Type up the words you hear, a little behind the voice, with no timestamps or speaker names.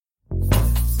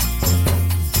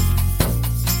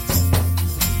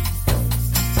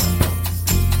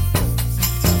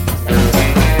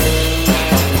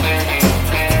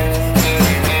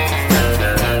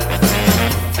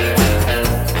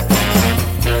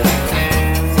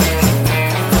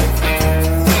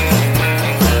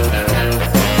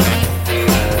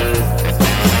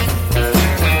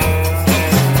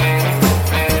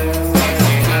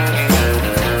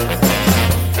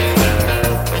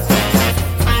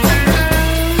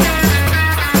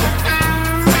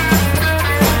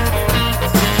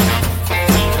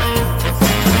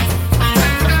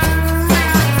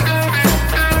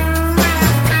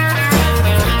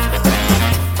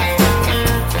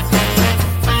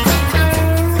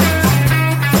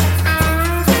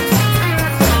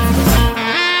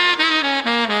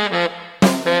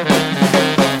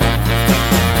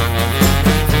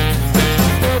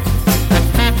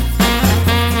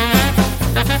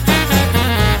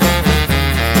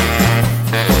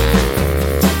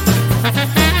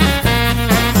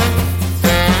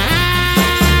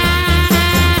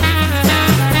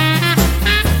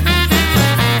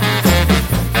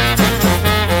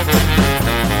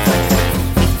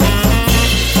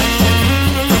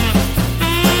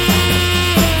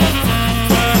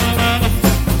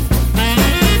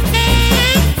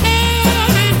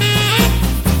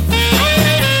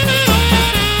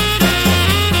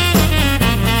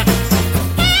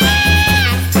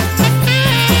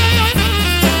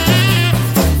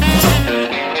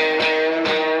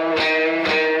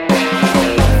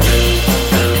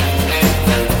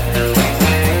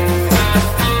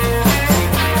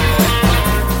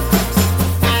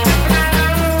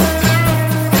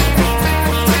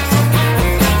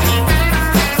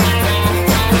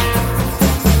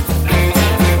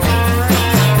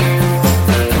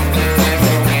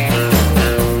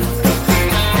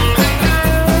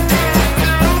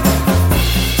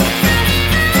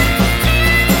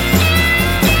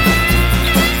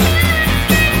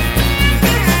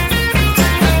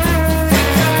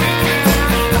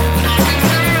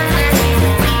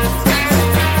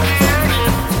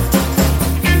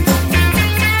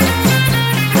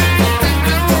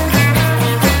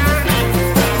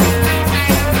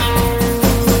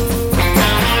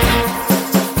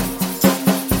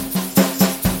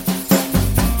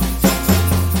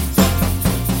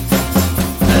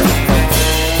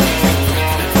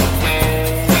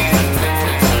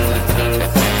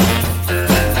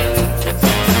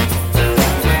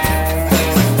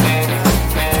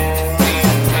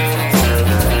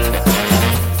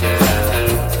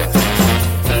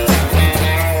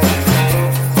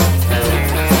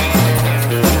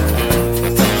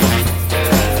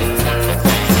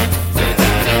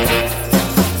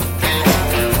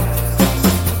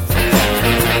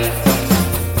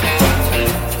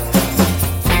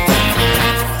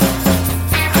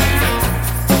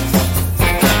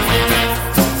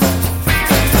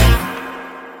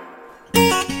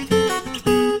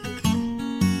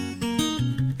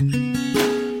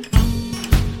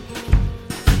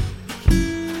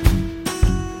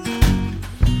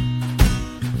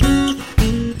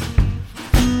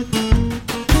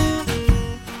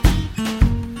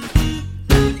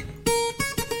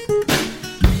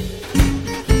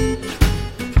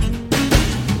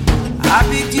I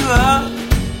picked you up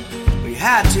when you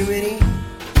had too many.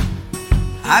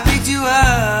 I picked you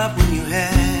up when you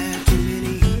had too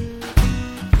many.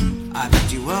 I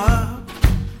picked you up.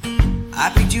 I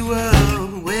picked you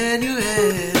up when you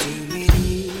had too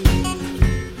many.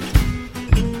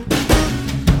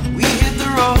 We hit the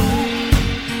road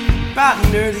bright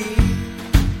and early.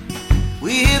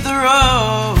 We hit the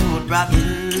road bright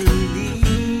and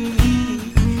early.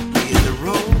 We hit the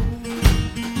road.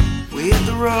 We hit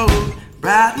the road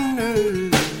bright and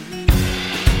early.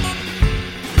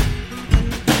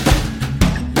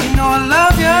 You know I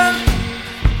love you,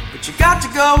 but you got to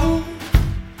go.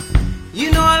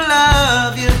 You know I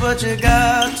love you, but you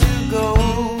got to go.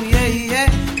 Yeah, yeah.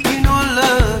 You know I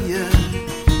love you,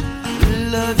 I really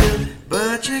love you,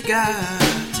 but you got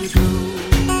to go.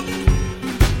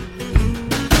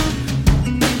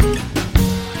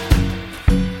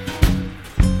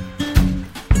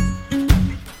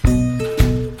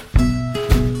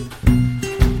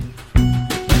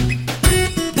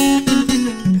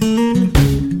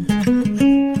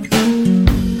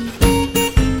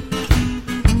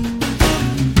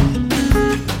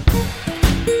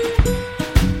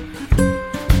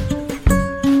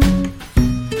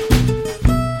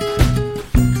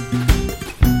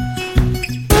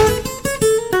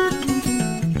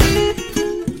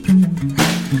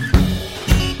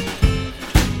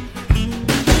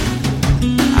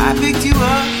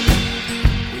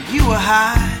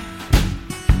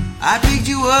 I picked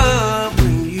you up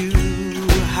when you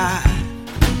were high.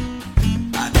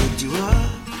 I picked you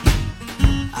up.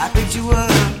 I picked you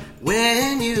up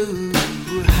when you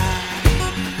were high.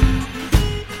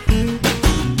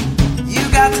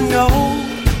 You got to know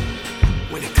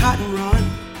when the cotton run.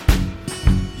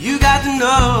 You got to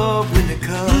know when the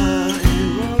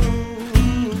cotton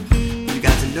run. You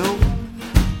got to know.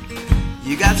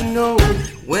 You got to know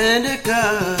when the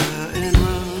cotton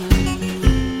run.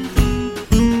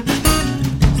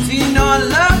 You know I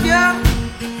love you,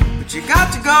 but you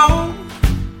got to go.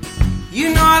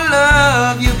 You know I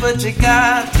love you, but you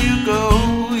got to go.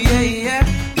 Yeah, yeah.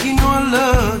 You know I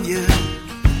love you,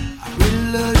 I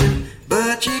really love you,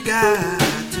 but you got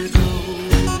to go.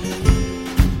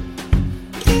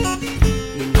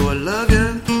 You know I love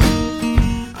you,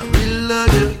 I really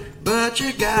love you, but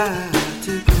you got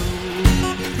to go.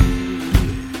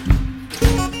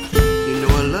 You know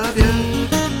I love you,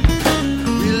 I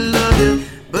really love you,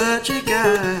 but you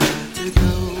got to go.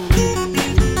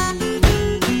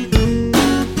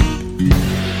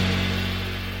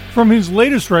 From his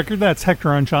latest record, that's Hector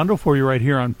Anchondo for you right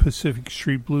here on Pacific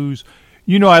Street Blues.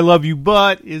 You Know I Love You,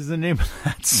 But is the name of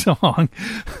that song.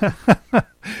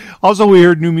 Also, we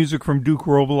heard new music from Duke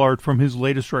Robillard from his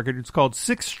latest record. It's called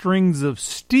Six Strings of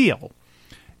Steel,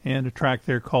 and a track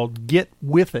there called Get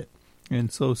With It.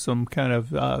 And so some kind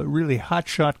of really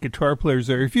hotshot guitar players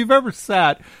there. If you've ever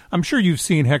sat, I'm sure you've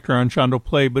seen Hector Anchondo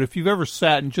play, but if you've ever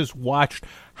sat and just watched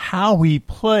how he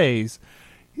plays,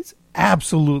 he's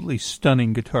absolutely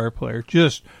stunning guitar player.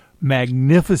 Just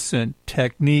magnificent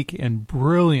technique and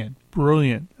brilliant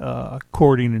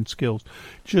chording and skills.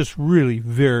 Just really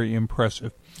very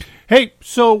impressive. Hey,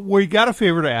 so we got a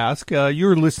favor to ask.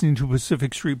 You're listening to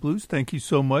Pacific Street Blues. Thank you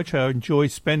so much. I enjoy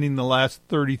spending the last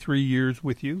 33 years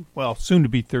with you. Well, soon to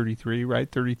be 33,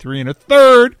 right? 33 and a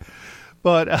third.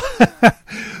 But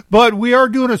but we are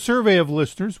doing a survey of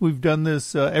listeners. We've done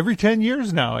this every 10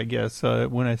 years now, I guess,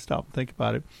 when I stop and think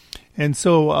about it. And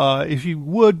so if you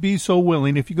would be so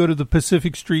willing, if you go to the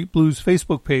Pacific Street Blues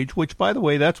Facebook page, which, by the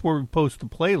way, that's where we post the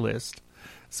playlist.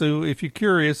 So if you're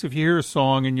curious, if you hear a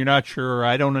song and you're not sure, or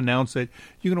I don't announce it,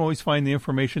 you can always find the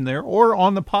information there or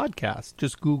on the podcast.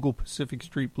 Just Google Pacific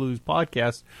Street Blues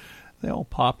Podcast. They'll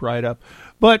pop right up.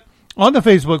 But on the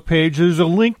Facebook page, there's a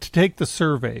link to take the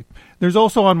survey. There's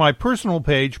also on my personal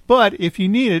page, but if you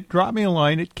need it, drop me a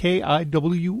line at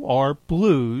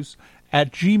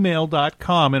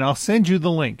kiwrblues@gmail.com, and I'll send you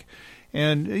the link.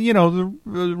 And, you know,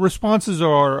 the responses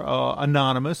are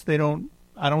anonymous. I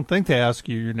don't think they ask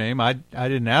you your name. I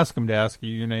didn't ask them to ask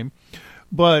you your name.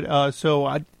 But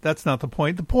that's not the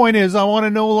point. The point is I want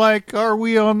to know, like, are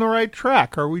we on the right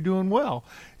track? Are we doing well?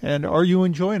 And are you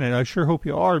enjoying it? I sure hope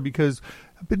you are, because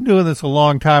I've been doing this a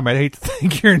long time. I'd hate to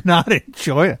think you're not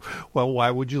enjoying it. Well,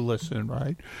 why would you listen,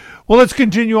 right? Well, let's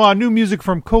continue on. New music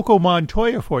from Coco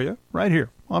Montoya for you right here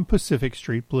on Pacific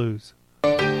Street Blues.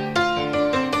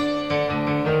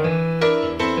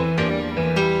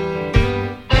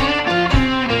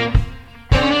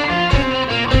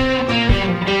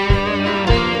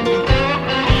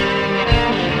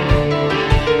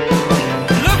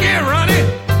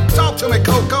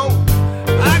 Coco,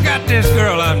 I got this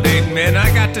girl I'm dating, man.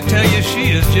 I got to tell you,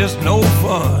 she is just no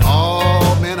fun. Oh,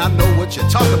 I know what you're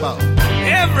talking about.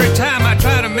 Every time I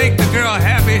try to make the girl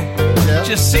happy, it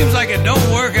just seems like it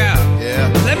don't work out.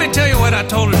 Yeah. Let me tell you what I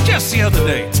told her just the other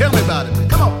day. Tell me about it, man.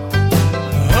 Come on.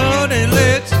 Honey,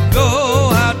 let's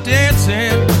go out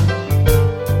dancing.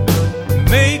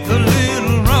 Make a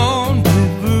little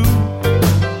rendezvous.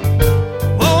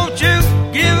 Won't you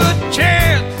give a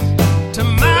chance to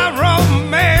my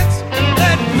romance and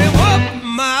let me work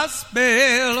my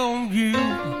spell on you?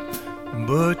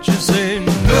 But you say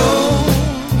no,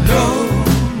 no,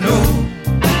 no.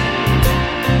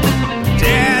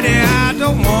 Daddy, I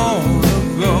don't want to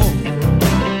go.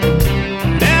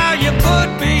 Now you put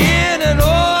me in an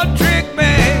old trick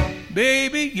bag.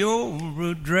 Baby, you're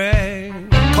a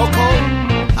drag. Coco,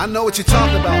 I know what you're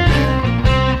talking about,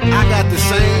 man. I got the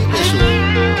same issue.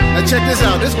 Now check this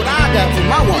out. This is what I got from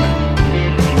my woman.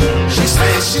 She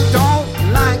says she don't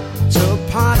like to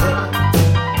party.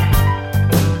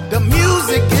 The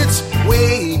music gets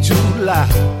way too loud.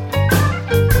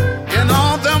 And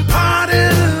all them party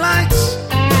lights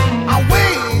are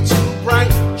way too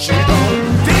bright. She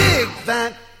don't dig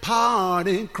that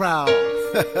party crowd.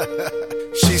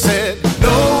 She said,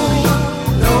 no,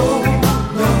 no,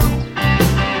 no.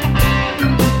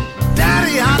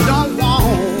 Daddy, I don't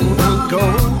wanna go.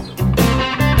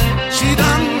 She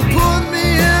done put me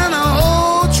in an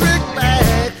old trick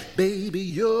bag. Baby,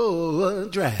 you're a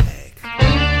drag.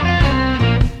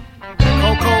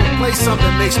 Coco, play something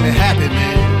that makes me happy,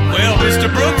 man. Well, Mr.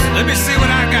 Brooks, let me see what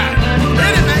I got.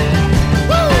 Ready, man?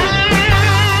 Woo!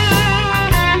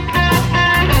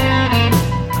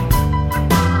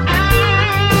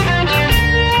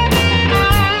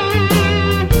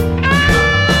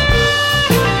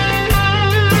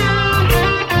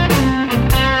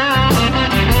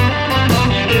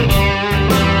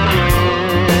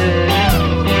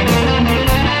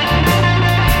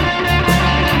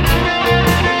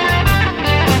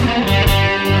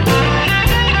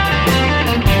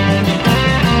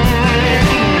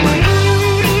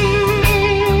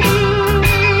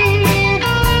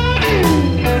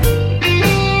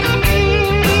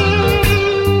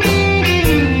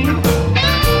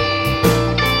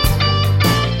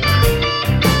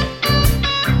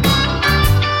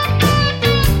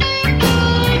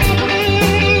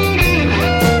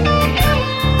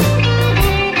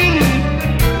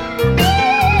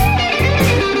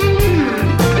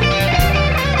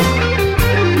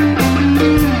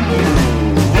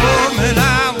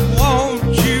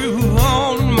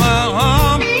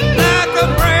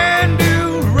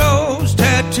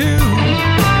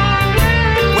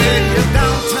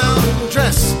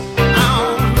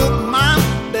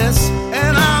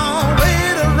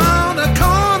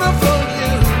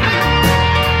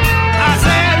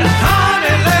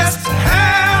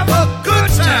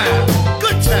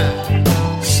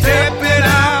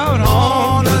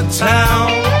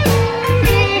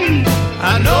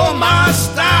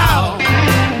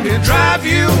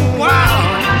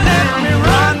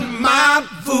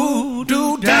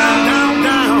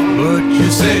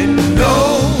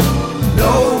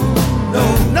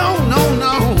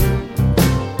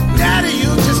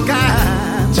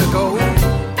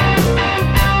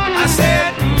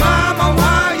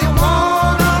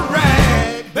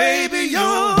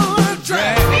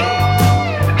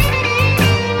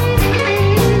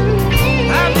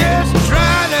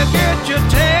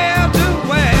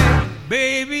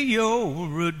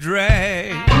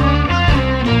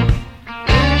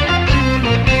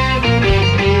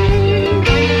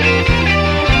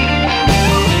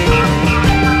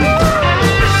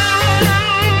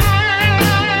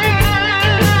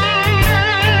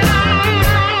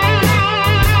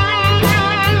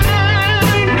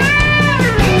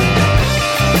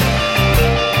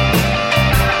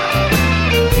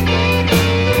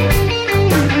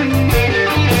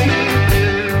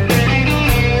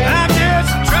 I'm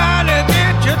just trying to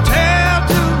get your tail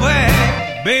to wag.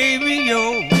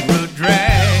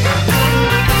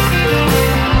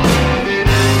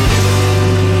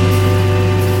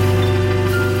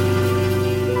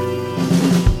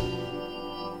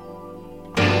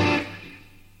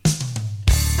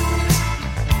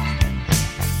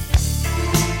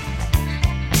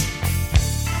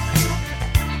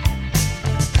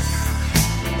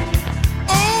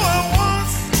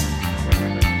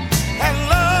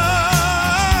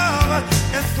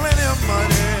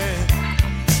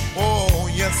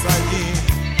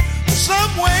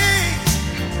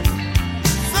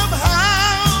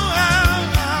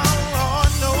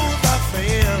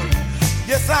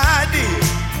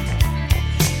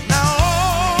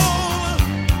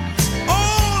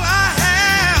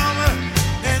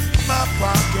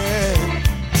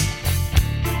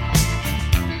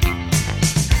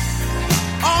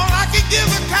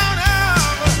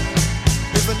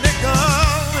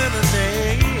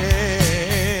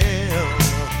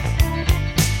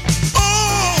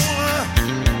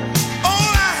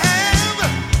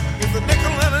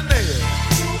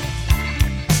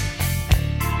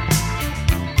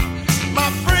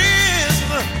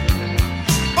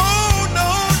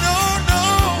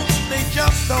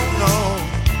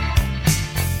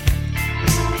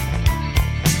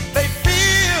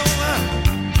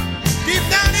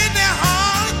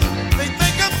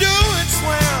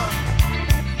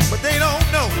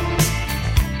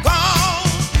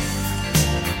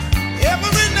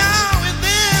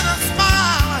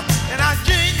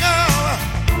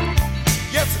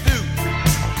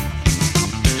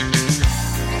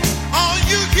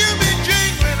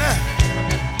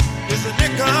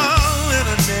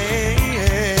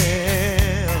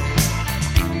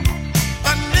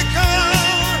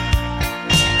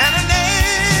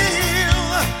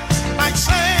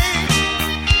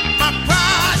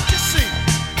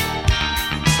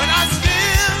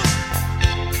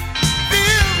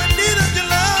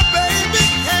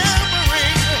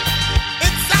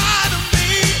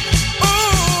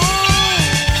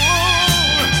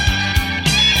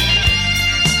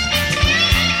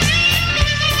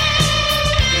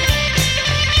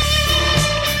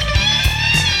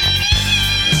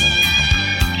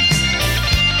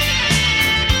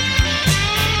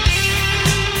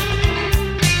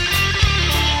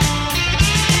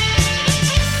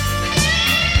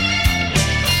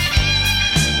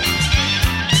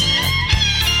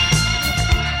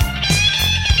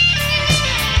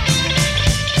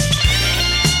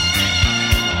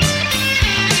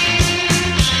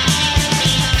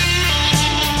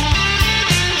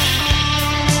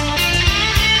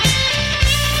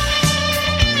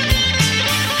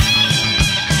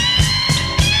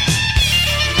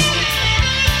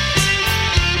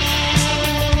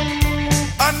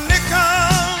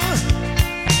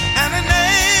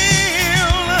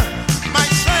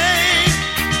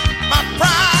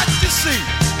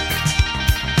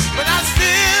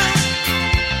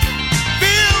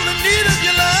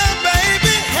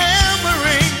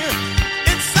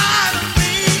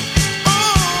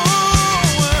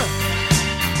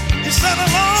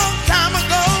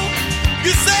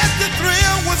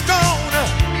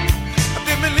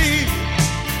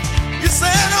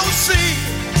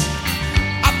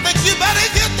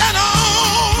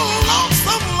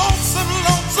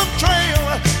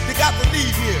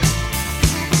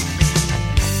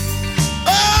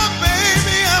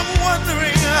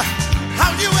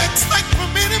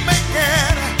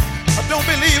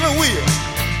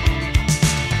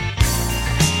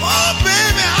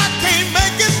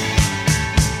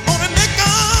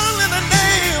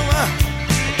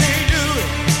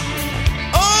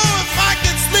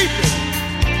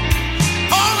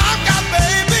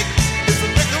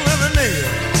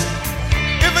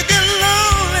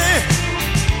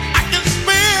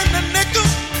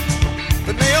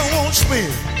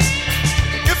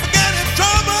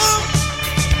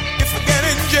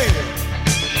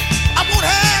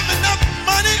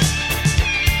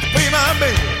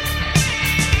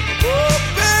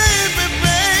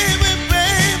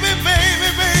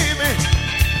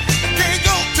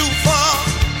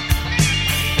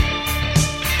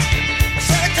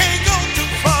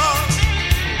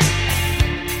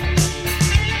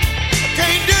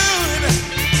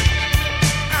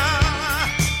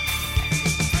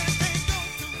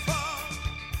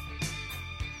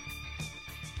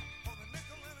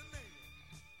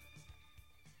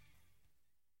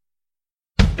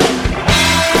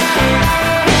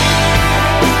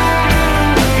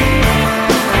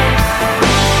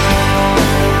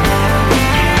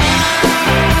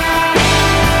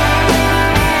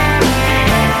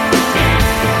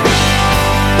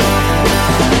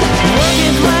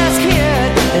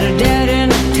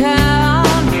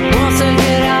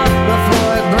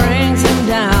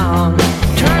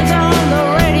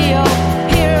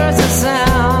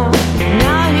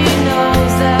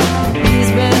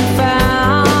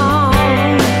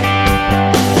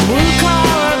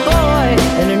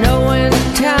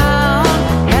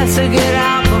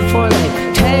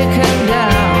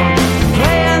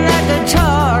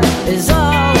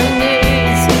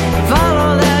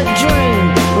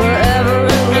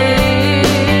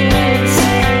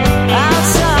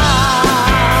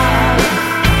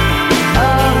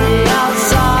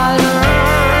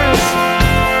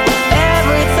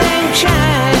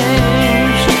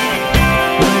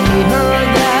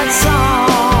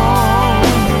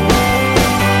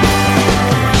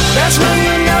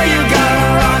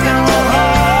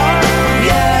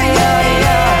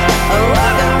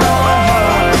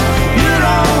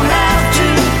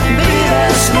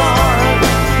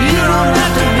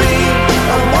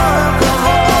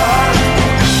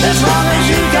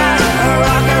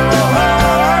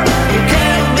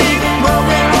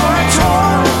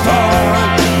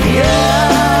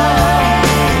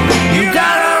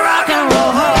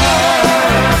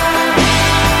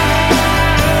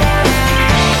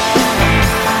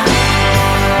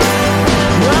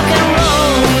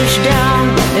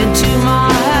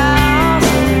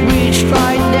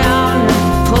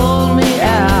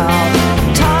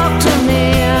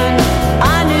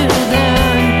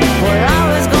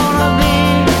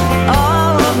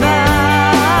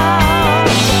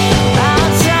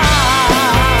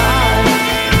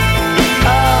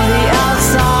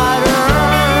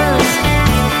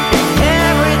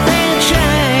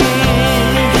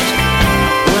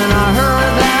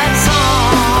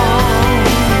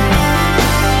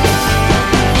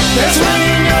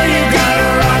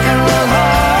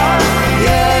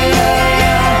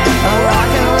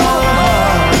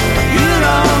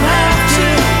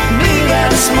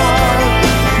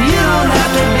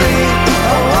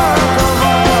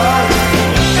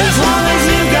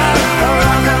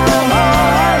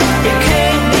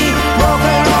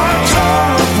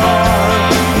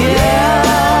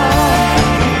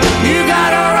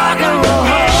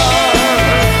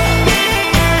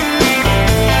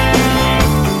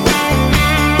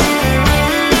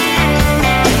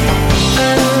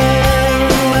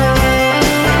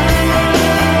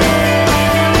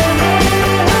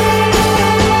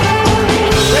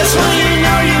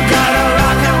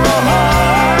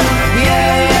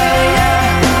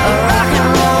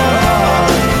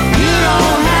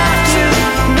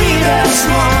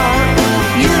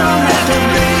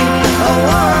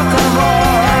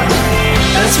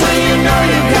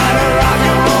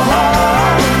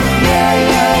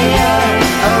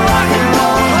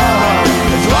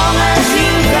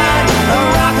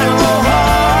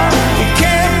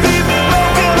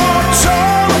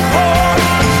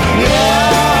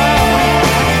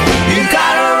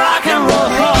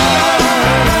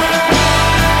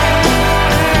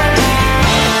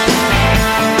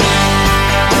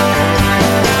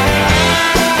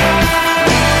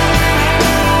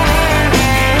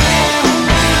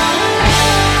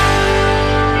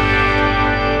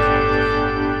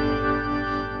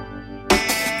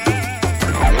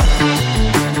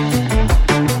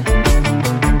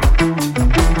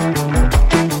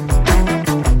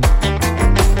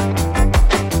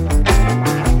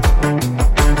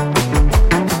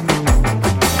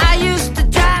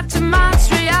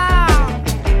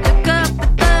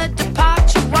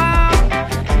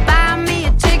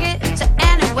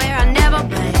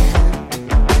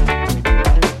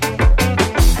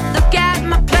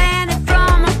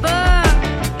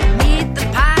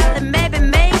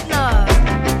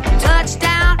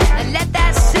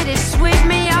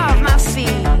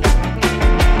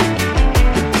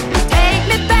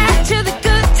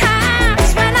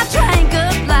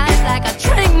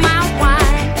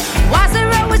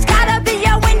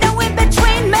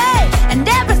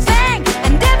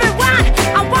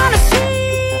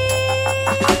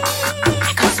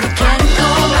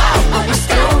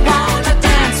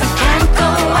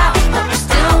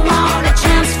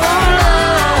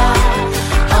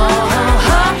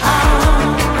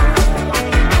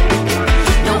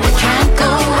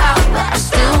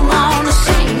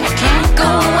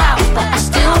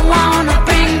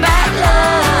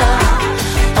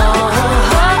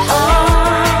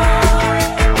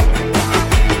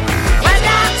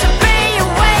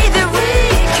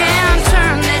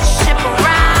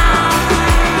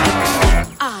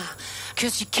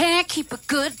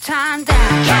 good time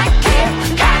down. Can't keep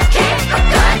a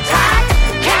good time.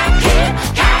 Can't keep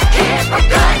a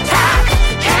good time.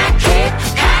 Can't keep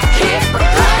a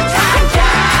good time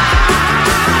down.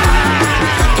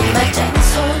 My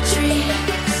dinosaur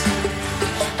dreams,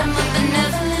 I'm a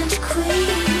benevolent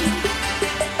queen,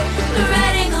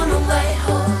 riding on a white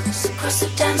horse across the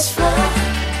dance floor.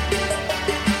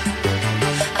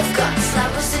 I've got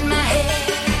flowers in my hair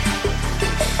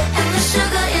and the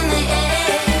sugar in the air.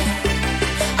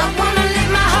 I wanna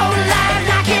live my whole life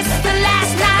like it's the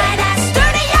last night at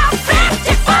Studio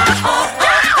 54.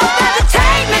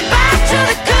 Take me back to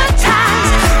the good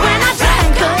times when I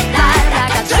drank good night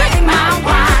like I drink my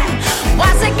wine.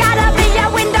 Why's it gotta be a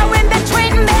window in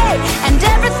between me and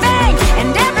everything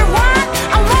and everyone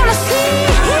I wanna see?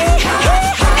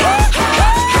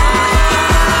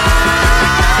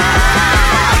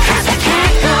 Cause I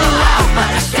can't go out, but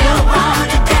I still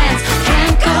wanna dance.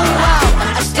 Can't go out,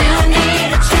 but I still need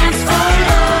a chance for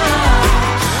love.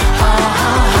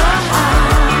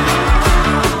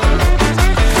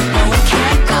 No, we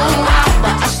can't go out,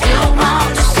 but I still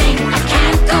want to sing. I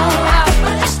can't go out,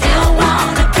 but I still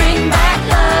want to bring back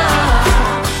love.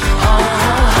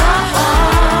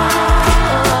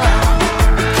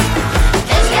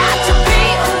 There's got to be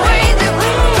a way that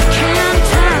we can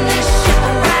turn this ship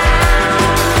around.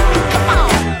 Come on,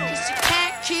 'cause you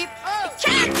can't keep a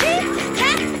good,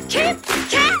 can't keep a good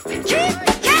time.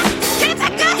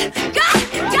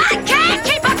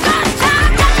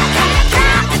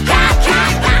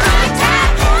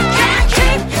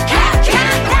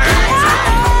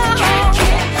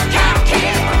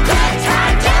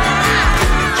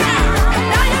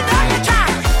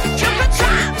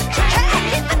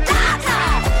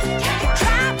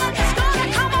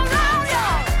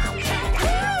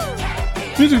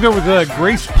 Music there with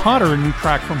Grace Potter, a new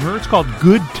track from her. It's called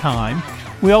Good Time.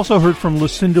 We also heard from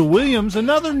Lucinda Williams,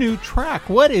 another new track.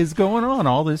 What is going on?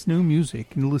 All this new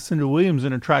music. And Lucinda Williams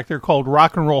in a track there called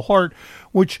Rock and Roll Heart,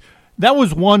 which that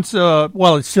was once,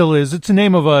 well, it still is. It's the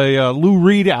name of a Lou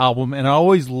Reed album, and I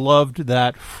always loved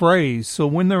that phrase. So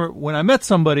when I met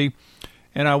somebody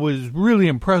and I was really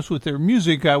impressed with their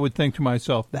music, I would think to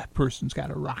myself, that person's got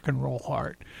a rock and roll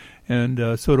heart.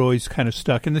 And so it always kind of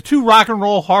stuck. And the two rock and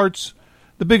roll hearts,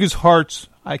 the biggest hearts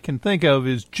I can think of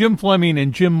is Jim Fleming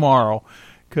and Jim Morrow,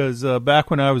 because back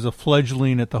when I was a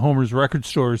fledgling at the Homer's record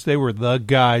stores, they were the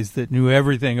guys that knew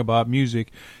everything about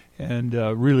music and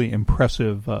really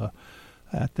impressive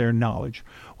at their knowledge.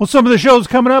 Well, some of the shows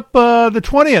coming up, the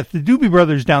 20th, the Doobie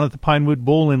Brothers down at the Pinewood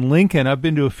Bowl in Lincoln. I've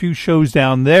been to a few shows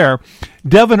down there.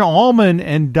 Devin Allman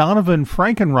and Donovan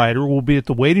Frankenreiter will be at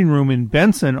the Waiting Room in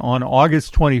Benson on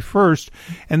August 21st.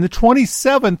 And the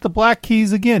 27th, the Black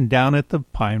Keys again down at the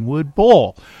Pinewood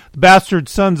Bowl. The Bastard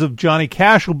Sons of Johnny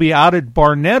Cash will be out at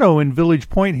Barnetto in Village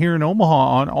Point here in Omaha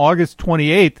on August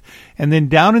 28th. And then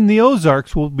down in the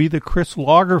Ozarks will be the Chris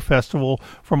Lager Festival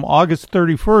from August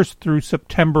 31st through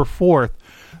September 4th.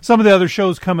 Some of the other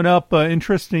shows coming up,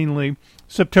 interestingly,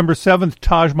 September 7th,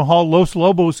 Taj Mahal, Los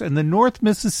Lobos, and the North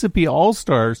Mississippi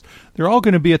All-Stars. They're all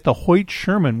going to be at the Hoyt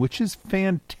Sherman, which is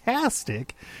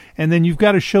fantastic. And then you've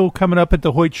got a show coming up at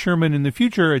the Hoyt Sherman in the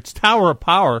future. It's Tower of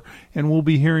Power, and we'll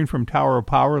be hearing from Tower of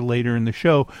Power later in the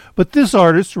show. But this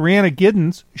artist, Rhiannon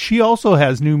Giddens, she also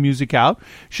has new music out.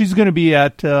 She's going to be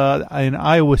at in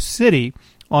Iowa City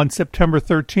on September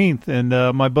 13th, and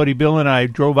my buddy Bill and I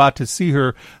drove out to see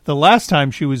her the last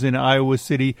time she was in Iowa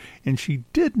City, and she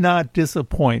did not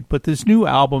disappoint. But this new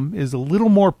album is a little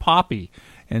more poppy,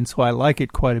 and so I like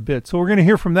it quite a bit. So we're going to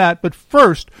hear from that. But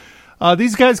first,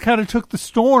 these guys kind of took the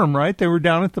storm, right? They were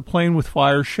down at the Playing with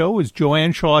Fire show as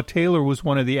Joanne Shaw Taylor was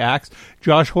one of the acts,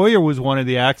 Josh Hoyer was one of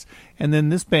the acts, and then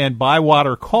this band,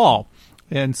 Bywater Call.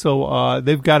 And so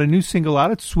they've got a new single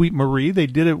out. It's Sweet Marie. They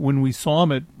did it when we saw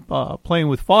them at Playing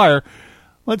with Fire.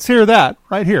 Let's hear that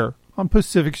right here on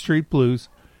Pacific Street Blues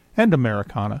and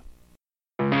Americana.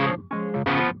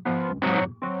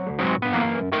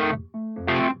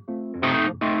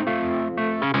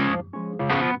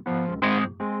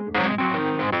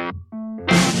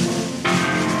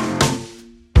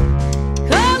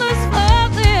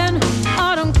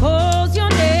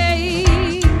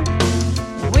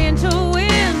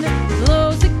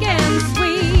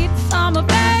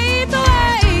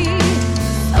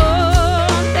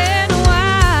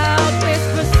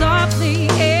 Softly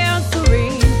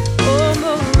answering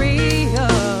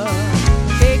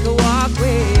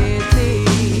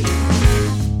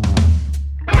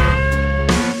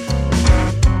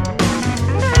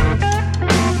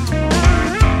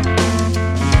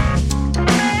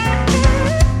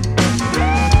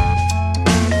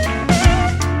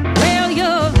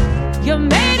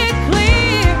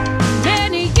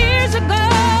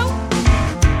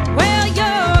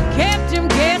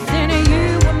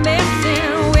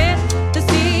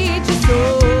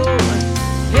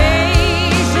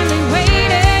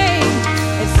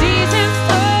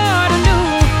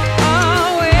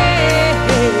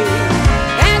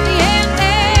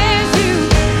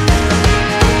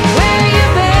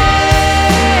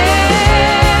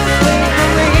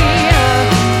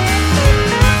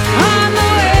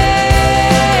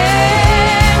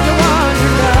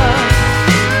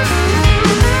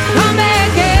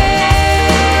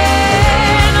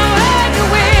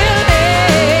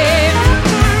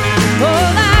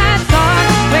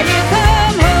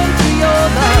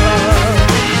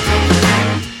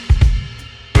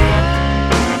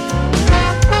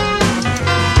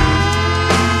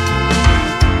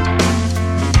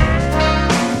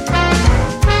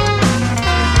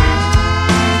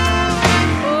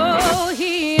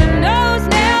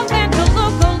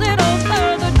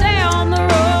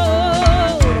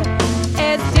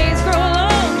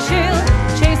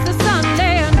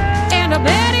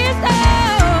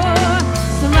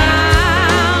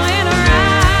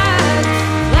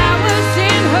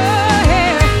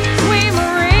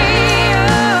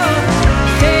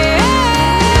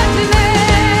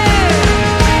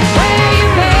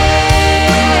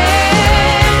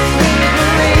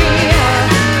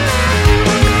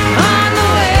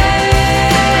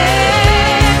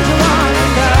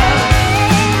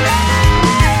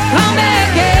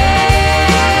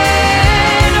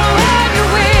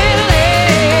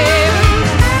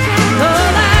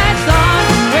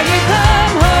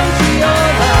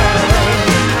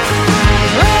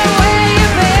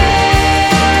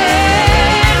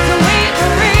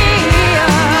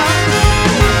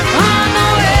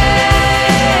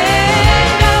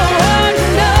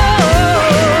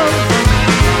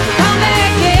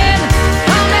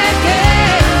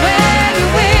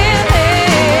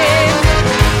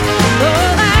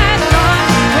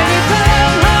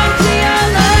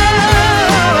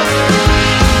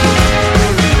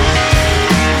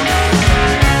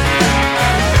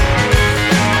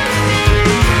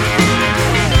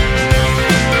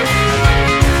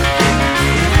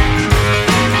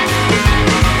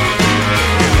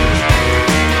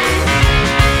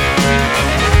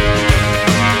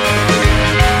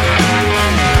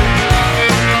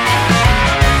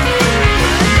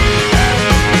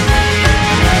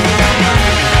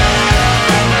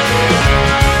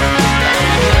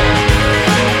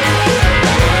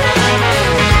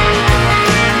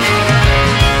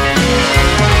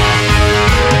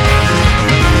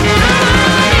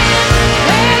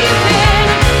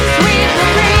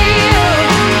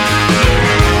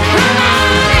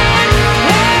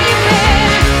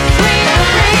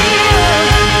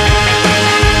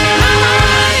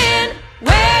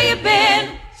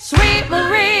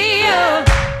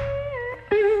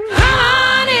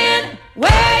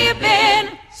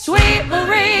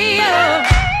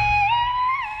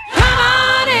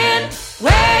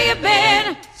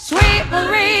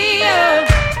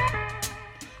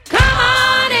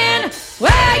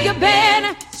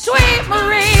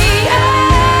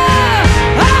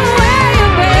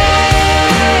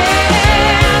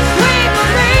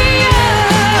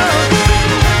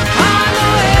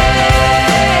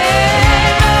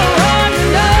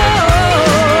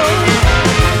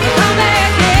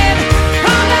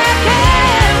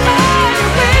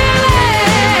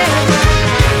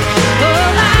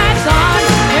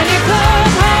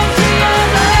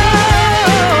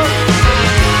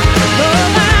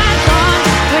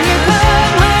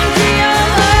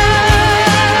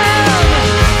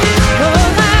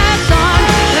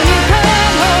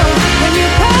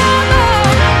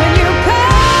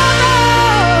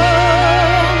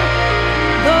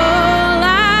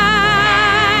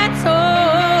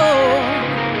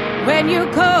you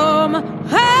come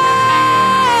home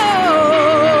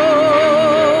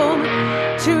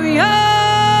to your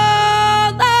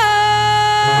love.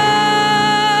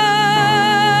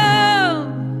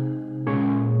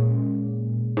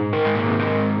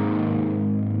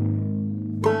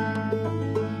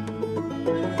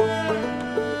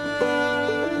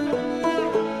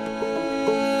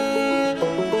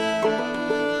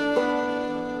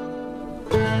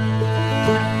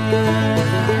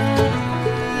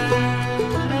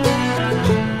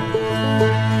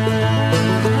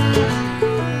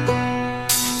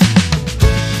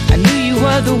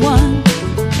 The one,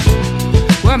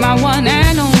 were my one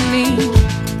and only,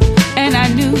 and I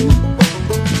knew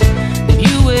that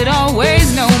you would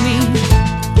always know me,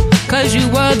 'cause you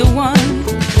were the one,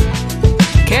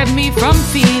 kept me from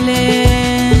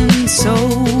feeling so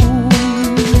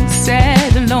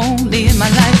sad and lonely in my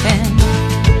life. And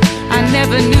I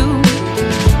never knew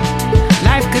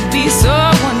life could be so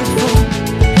wonderful,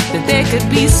 that there could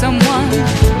be someone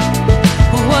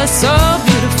who was so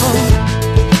beautiful.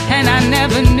 And I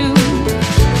never knew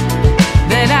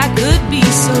that I could be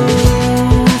so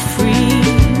free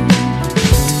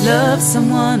to love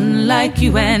someone like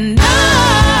you. And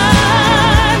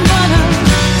I'm gonna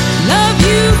love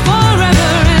you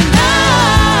forever, and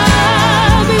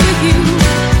I'll be with you,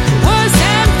 worse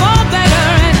and for better.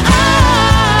 And I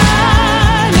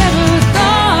never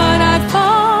thought I'd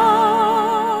fall,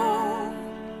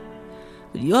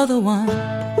 but you're the one.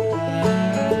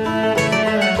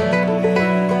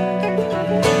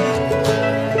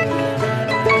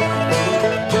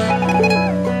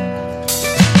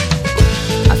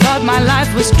 My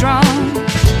life was drawn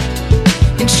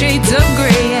in shades of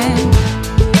gray, and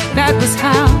that was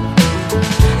how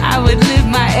I would live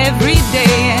my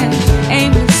everyday. And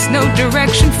aimless, no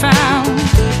direction found,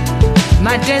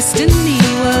 my destiny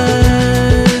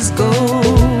was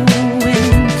going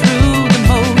through the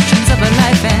motions of a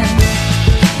life. And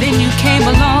then you came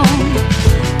along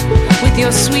with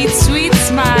your sweet, sweet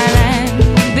smile, and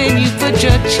then you put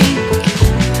your cheek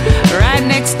right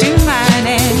next to mine,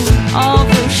 and all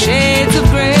those shades of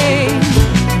gray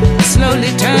slowly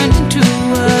turned into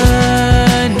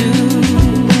a new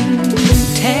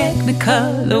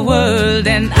technicolor world.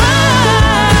 And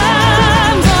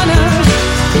I'm gonna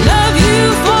love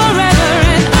you forever,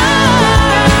 and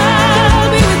I'll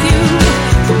be with you,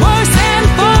 for worse and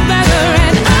for better.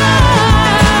 And I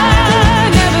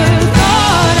never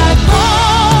thought I'd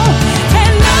fall,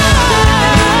 and I'm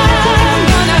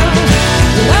gonna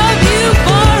love you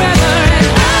forever,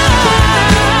 and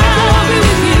I'll be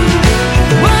with you,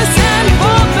 worse and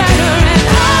for better. And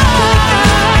I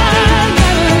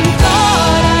never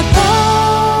thought I'd fall,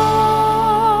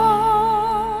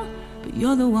 but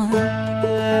you're the one.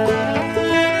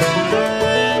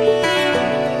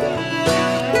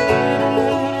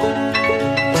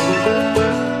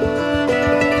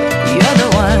 You're the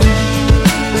one.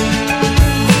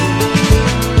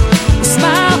 Your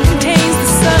smile contains the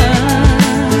sun,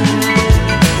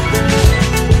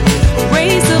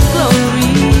 rays of glory.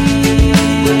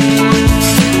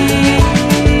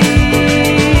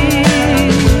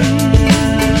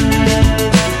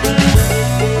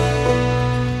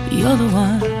 You're the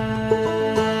one.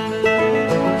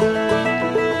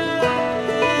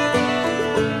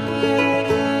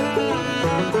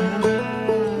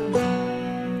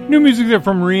 New music there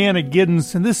from Rhiannon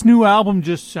Giddens, and this new album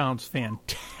just sounds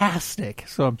fantastic.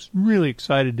 So I'm really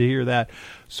excited to hear that.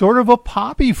 Sort of a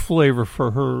poppy flavor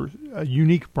for her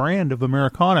unique brand of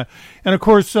Americana. And of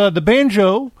course, the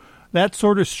banjo, that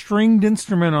sort of stringed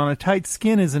instrument on a tight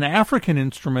skin, is an African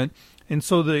instrument. And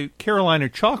so the Carolina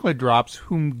Chocolate Drops,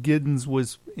 whom Giddens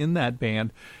was in that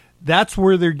band, that's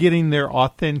where they're getting their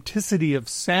authenticity of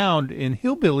sound in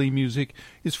hillbilly music,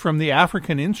 is from the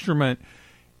African instrument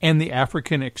and the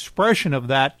African expression of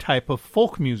that type of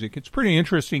folk music. It's pretty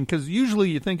interesting, because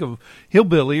usually you think of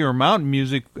hillbilly or mountain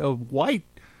music, of white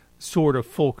sort of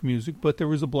folk music, but there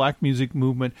was a black music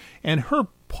movement. And her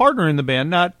partner in the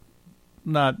band,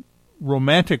 not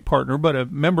romantic partner, but a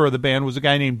member of the band, was a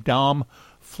guy named Dom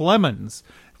Flemons.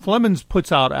 Flemons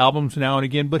puts out albums now and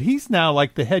again, but he's now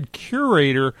like the head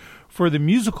curator for the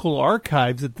musical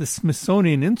archives at the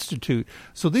Smithsonian Institute.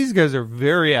 So these guys are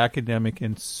very academic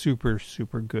and super,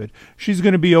 super good. She's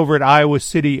going to be over at Iowa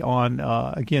City on,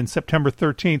 again, September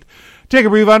 13th. Take a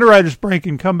brief underwriter's break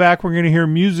and come back. We're going to hear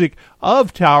music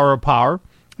of Tower of Power.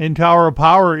 And Tower of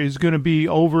Power is going to be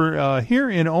over here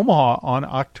in Omaha on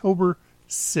October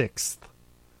 6th.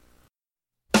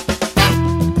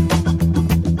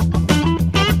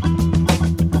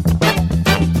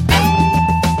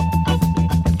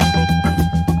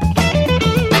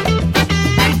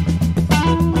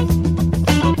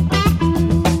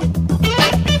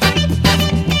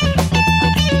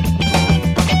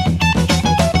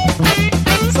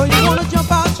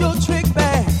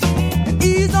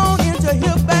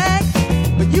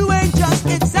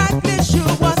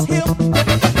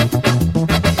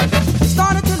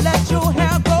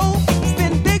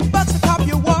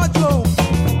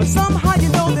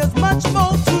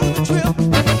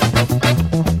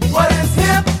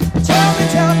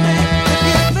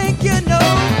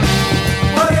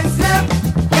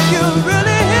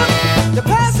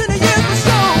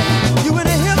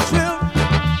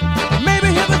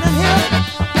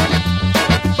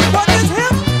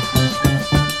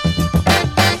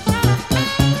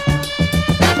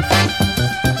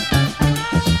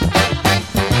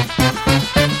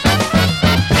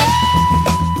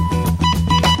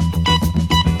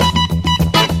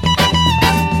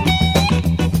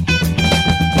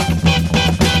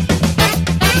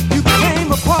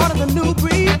 cool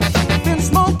breeze. Been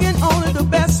smoking only the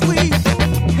best weed.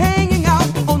 Hanging out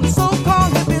on the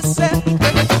so-called hippie set.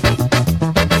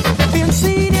 Been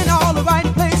seen in all the right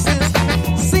places.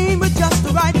 Seen with just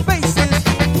the right faces.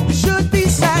 You should be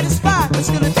satisfied, but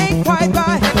still it ain't quite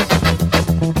right.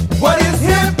 What is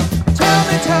hip?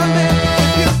 Tell me,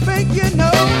 if you think you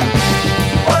know.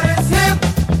 What is hip?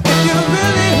 If you're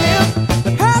really hip,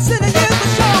 the past and the years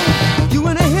will show. You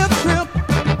in a hip trip,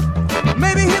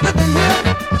 maybe hipper than hip.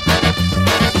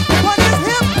 What is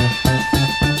hip?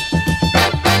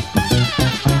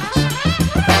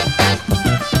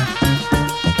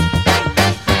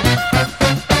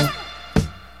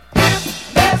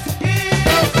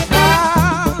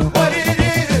 What it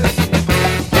is.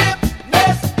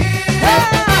 Hipness is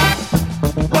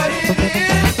what it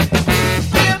is.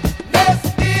 Hipness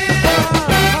is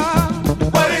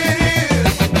what it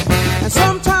is. And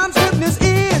sometimes hipness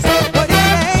is what it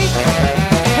ain't.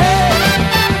 Hey,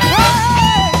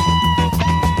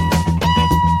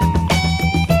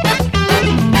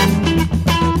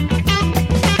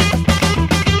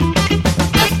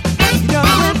 You done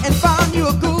went and found you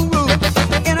a guru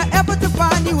in an effort to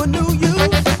find you a new you,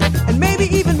 and maybe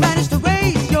even managed to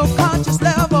raise your conscious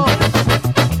level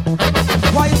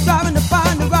while you're striving to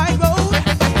find the right road.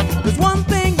 There's one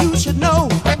thing you should know: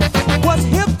 what's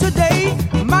hip today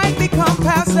might become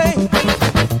passé.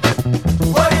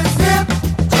 What is hip?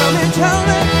 Tell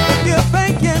me if you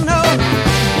think you know.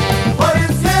 What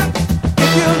is hip?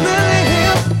 If you're really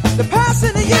hip, the past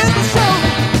and the years will show.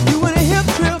 You in a hip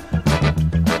trip,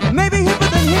 maybe hipper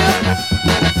than hip.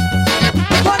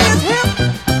 What is hip?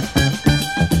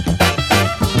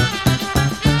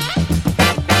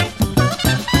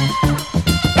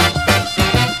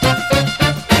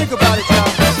 Think about it, y'all.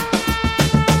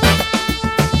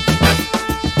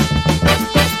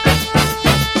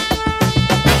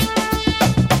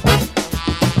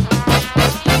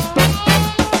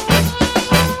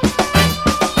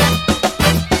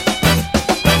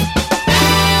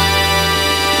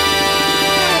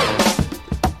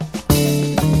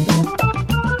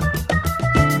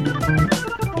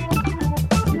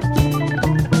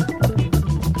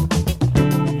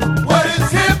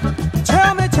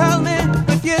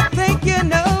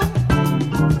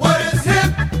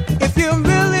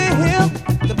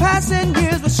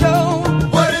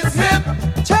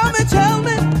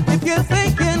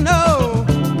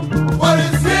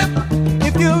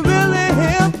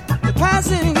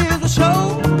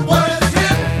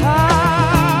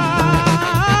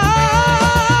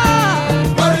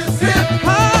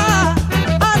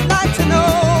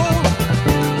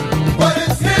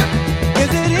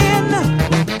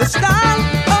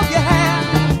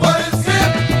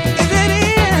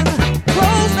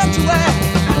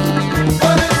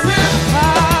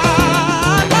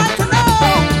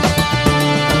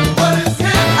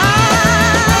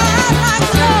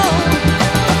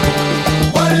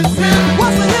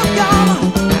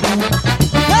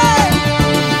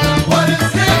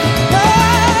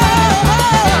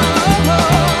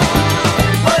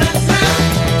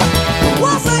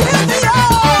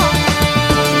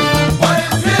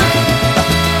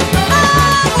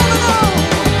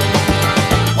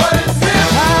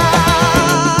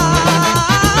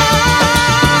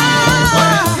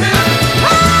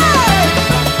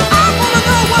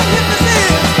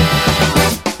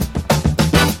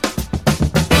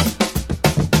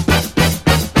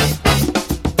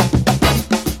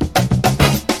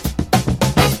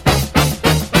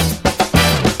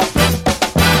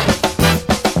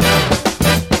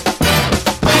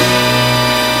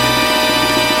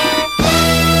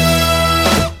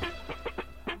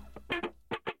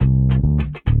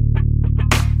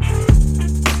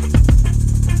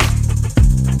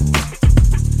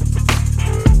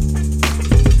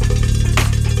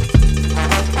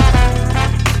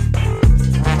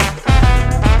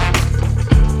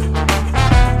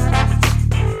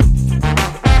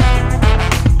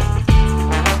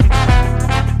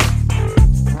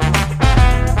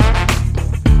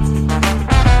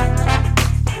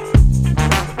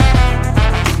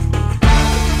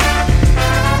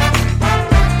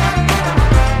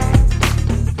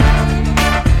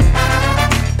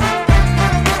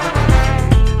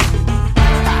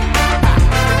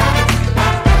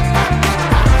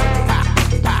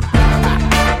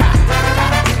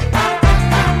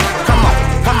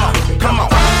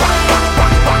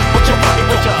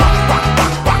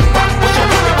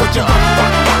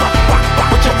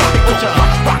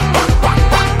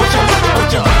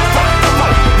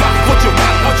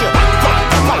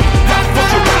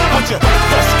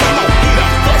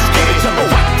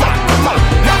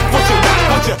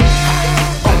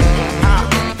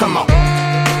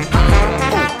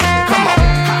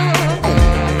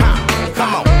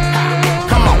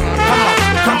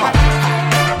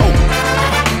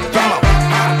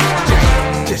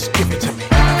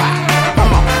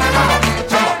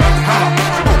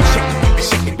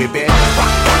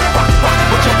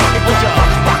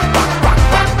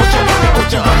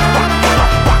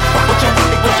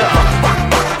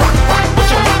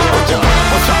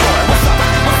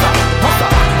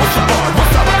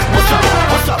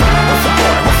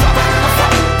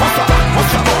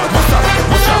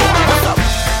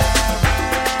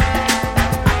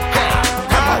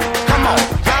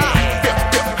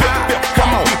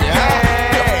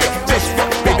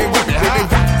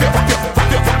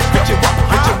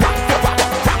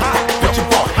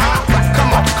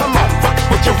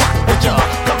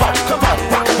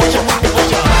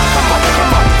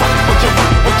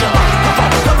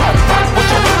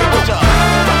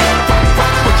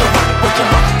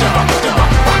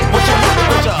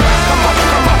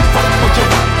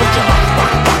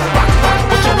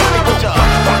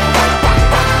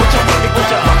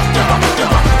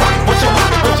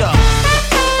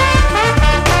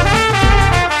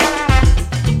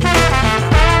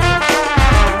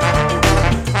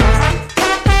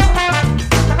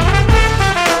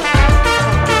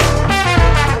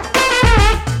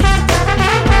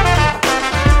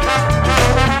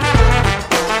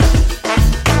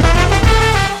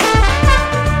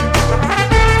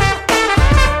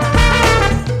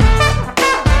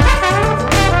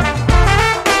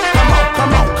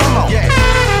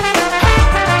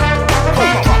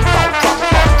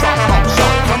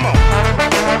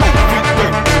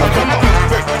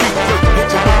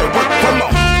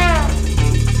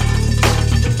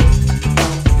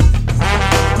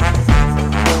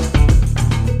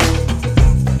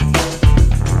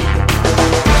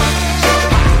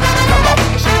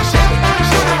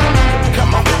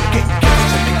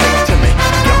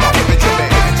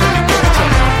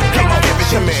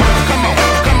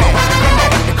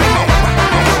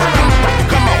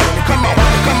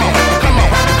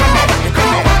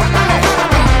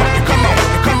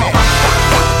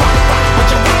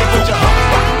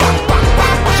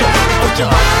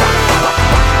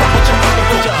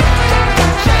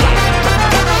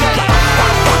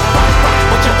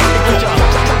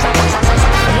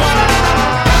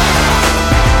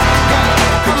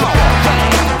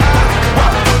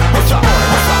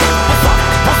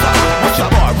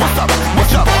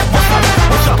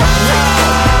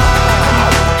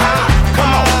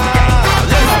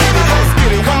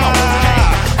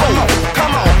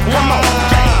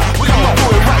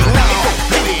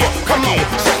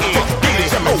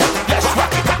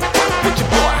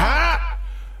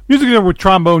 Music there with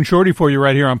Trombone Shorty for you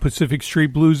right here on Pacific Street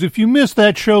Blues. If you missed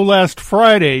that show last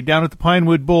Friday down at the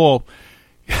Pinewood Bowl,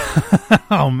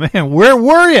 oh man, where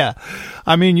were you?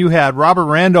 I mean, you had Robert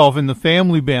Randolph and the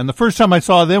Family Band. The first time I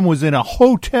saw them was in a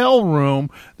hotel room.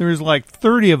 There was like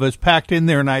 30 of us packed in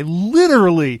there, and I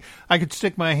could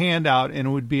stick my hand out and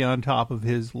it would be on top of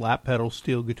his lap pedal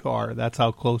steel guitar. That's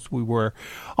how close we were.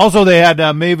 Also, they had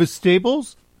Mavis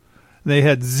Staples. They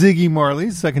had Ziggy Marley,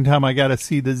 second time I got to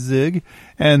see the Zig,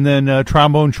 and then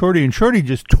Trombone Shorty, and Shorty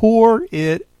just tore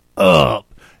it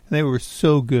up. They were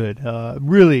so good.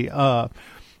 Really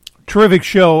terrific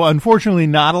show. Unfortunately,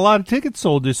 not a lot of tickets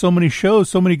sold. There's so many shows,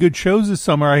 so many good shows this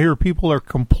summer. I hear people are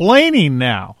complaining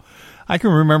now. I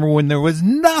can remember when there was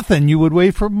nothing. You would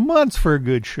wait for months for a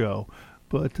good show,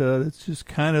 but that's just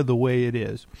kind of the way it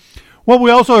is. Well,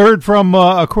 we also heard from,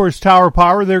 of course, Tower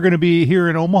Power. They're going to be here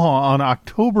in Omaha on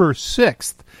October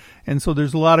 6th. And so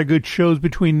there's a lot of good shows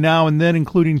between now and then,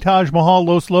 including Taj Mahal,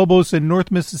 Los Lobos, and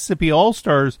North Mississippi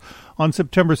All-Stars on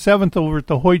September 7th over at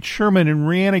the Hoyt Sherman and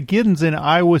Rhiannon Giddens in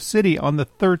Iowa City on the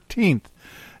 13th.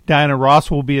 Diana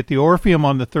Ross will be at the Orpheum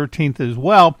on the 13th as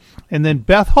well. And then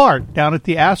Beth Hart down at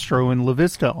the Astro in La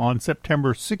Vista on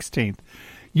September 16th.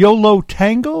 YOLO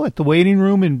Tango at the Waiting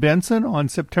Room in Benson on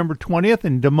September 20th,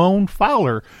 and Damone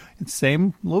Fowler in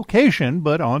same location,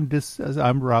 but on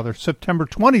September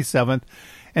 27th.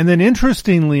 And then,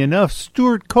 interestingly enough,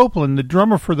 Stuart Copeland, the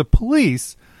drummer for the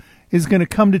Police, is going to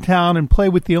come to town and play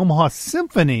with the Omaha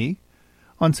Symphony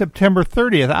on September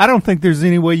 30th. I don't think there's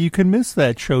any way you can miss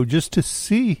that show just to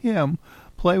see him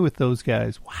play with those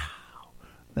guys. Wow,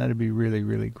 that'd be really,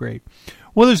 really great.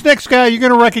 Well, this next guy, you're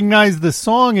going to recognize the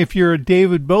song if you're a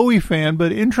David Bowie fan,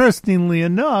 but interestingly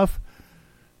enough,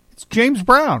 it's James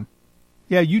Brown.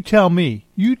 Yeah, you tell me.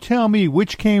 You tell me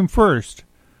which came first,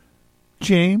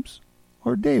 James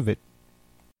or David?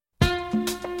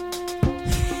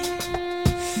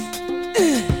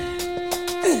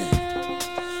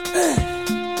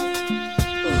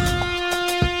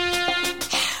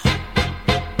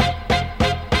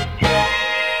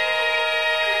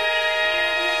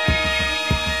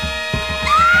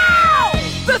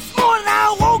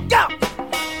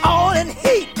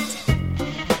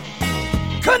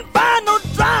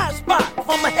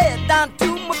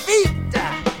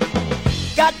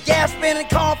 Got gasping and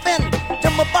coughing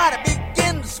till my body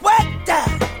began to sweat.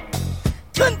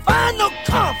 Couldn't find no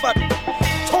comfort,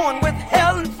 torn with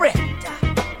hell and fret.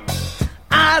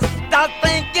 I start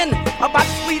thinking about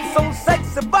sweet, so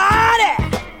sexy body,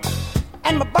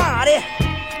 and my body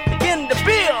began to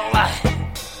build.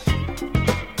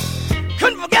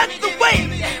 Couldn't forget the way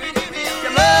you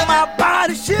love my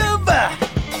body shiver,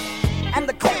 and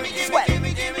the cold sweat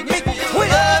make me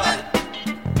quiver.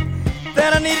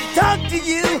 Then I need to talk to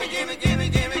you.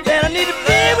 Then I need to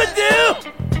be with you.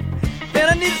 Then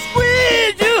I need to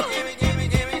squeeze you.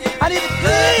 I need to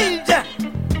please you.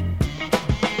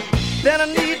 Then I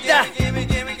need to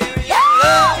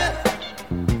love it.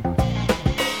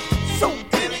 So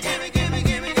good.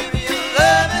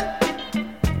 Love it.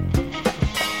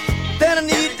 Then I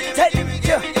need to take you with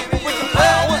the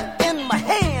power in my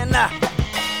hand.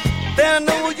 Then I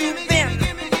know you've been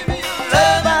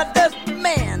loved by desperate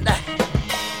man.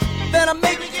 Then I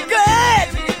make you good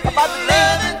about the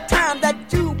last time that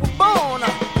you were born.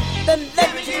 Then let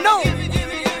you know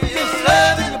this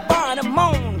love in your body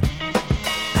moan.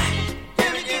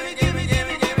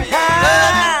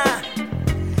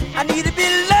 I need to be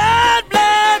loved,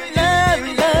 loved, loved,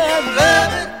 loved,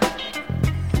 loved.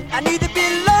 I need to be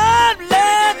loved,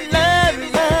 loved, loved,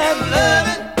 loved,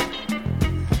 loved.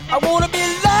 I wanna be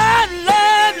loved,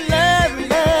 loved, loved,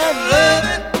 loved, loved.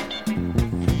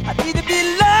 I need to be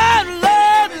loved,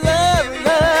 loved, loved,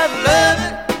 loved, loved.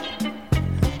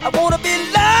 I wanna be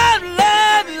loved,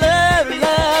 loved, loved,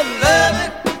 loved, loved.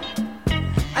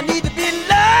 I need to be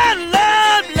loved,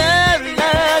 loved, loved,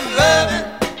 loved, loved.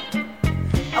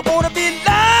 I wanna be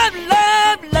loved,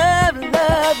 loved, loved,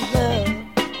 loved, loved.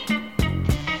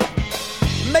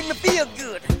 Make me feel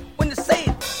good when they say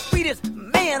sweetest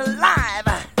man alive.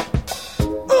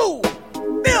 Ooh,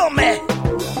 feel me.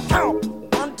 Count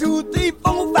 1, 2, 3,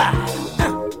 4, 5.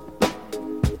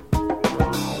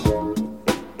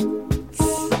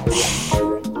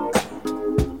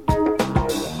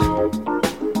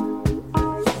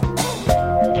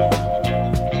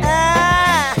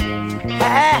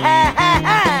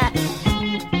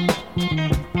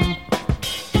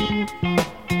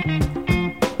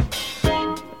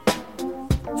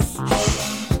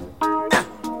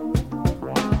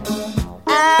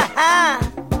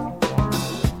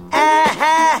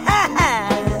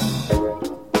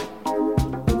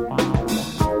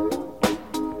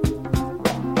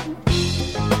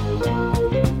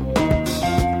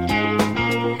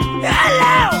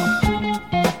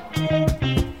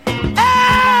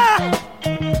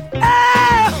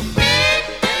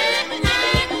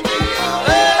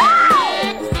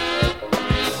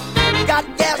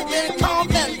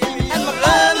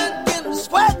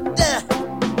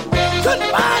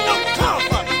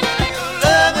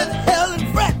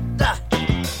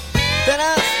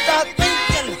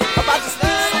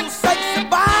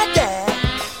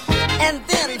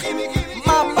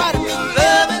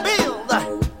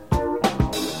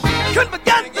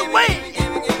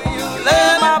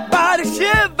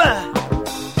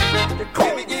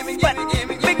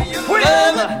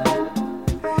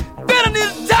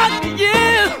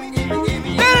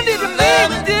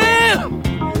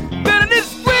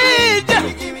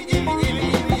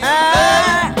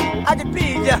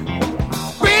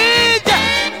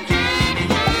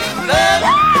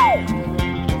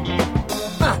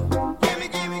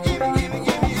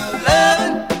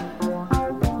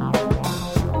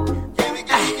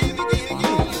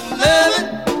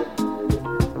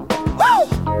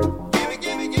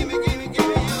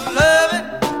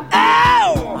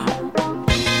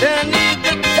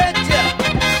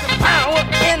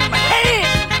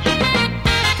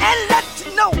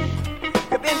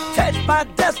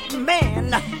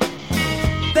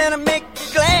 that'll make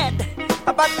you glad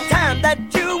about the time that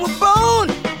you were born.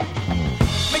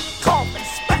 Make you cough and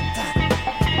splatter,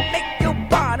 make your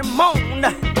body moan.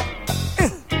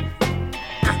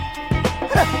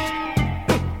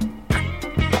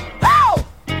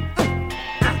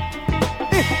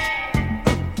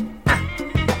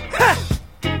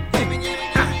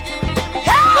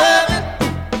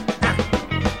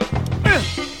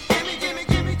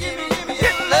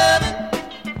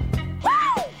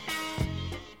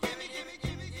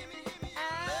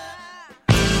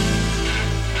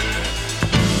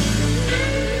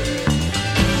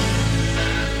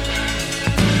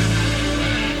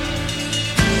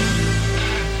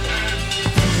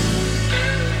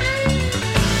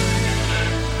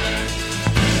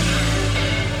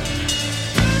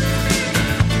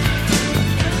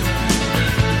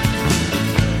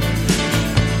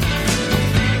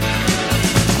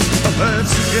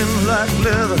 Like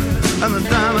leather and the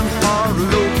diamond hard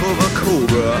loop of a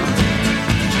cobra.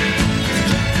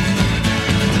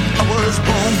 I was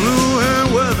born blue and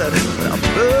weathered, I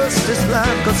burst just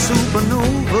like a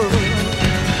supernova.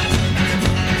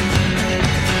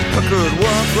 I could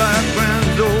walk like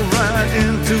Brando right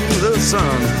into the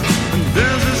sun, and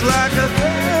dance just like a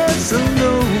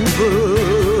Casanova.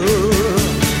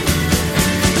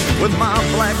 With my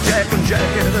black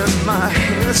jacket and my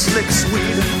hair slick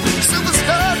sweet, silver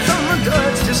studs on the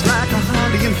duds just like a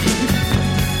Harleyan heat.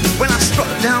 When I struck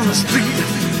down the street,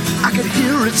 I could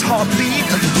hear its heartbeat.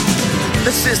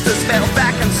 The sisters fell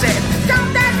back and said,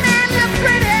 "Don't that man look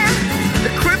pretty?"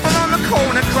 The cripple on the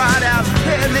corner cried out,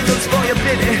 "Hey, nickels for your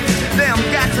pity." Them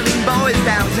gasoline boys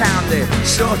downtown, they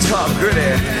sure talk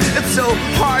gritty. It's so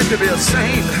hard to be a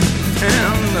saint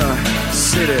in the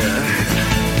city.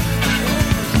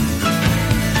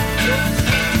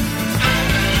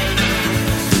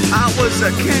 I was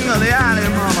the king of the alley,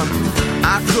 mama.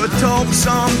 I could talk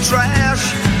some trash.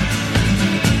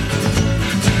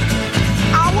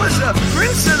 I was a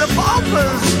prince of the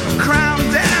paupers,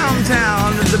 crowned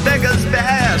downtown at the beggar's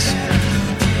bash.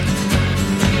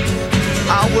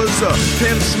 I was a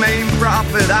pimp's main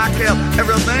prophet. I kept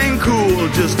everything cool,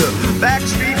 just a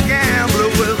backstreet gambler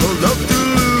with a love to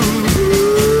lose.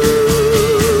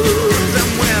 And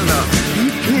when the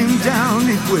heat came down,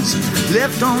 it was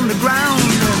left on the ground.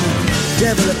 The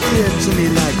devil appeared to me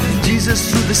like Jesus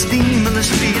through the steam in the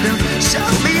street and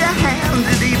showed me a hand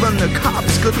that even the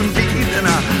cops couldn't beat. And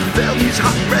I felt his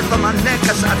hot breath on my neck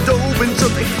as I dove into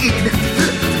the heat.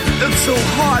 It's so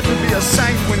hard to be a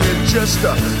saint when you're just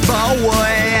a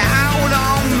boy out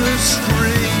on the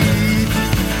street.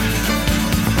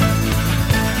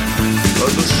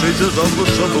 But the streets of the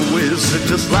subways sit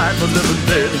just like the living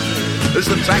dead. As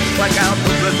the tracks black out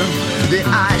the rhythm, the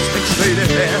eyes stick straight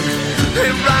ahead. They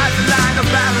ride the line of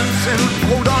balance and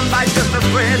hold on by just a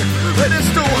thread. But it's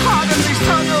too hard in these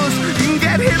tunnels, you can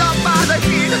get hit up by the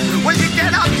heat. When you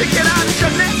get up to get out,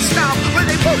 your next stop. When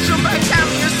they push you back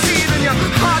down your seat and your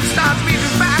heart starts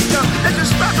beating faster as you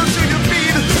struggle to your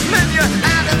feet. Then you're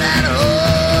out of that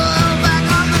hole, back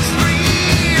on the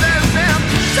street. And them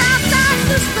top-down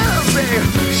sisters, they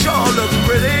sure look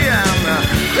pretty. And the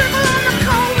cripple on the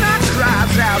corner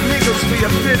cries out, "Nickels for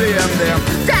your pity." And them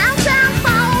downtown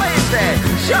boys, they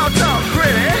sure talk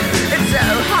pretty. It's so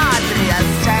hard to be a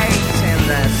saint in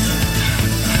the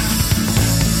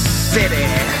city.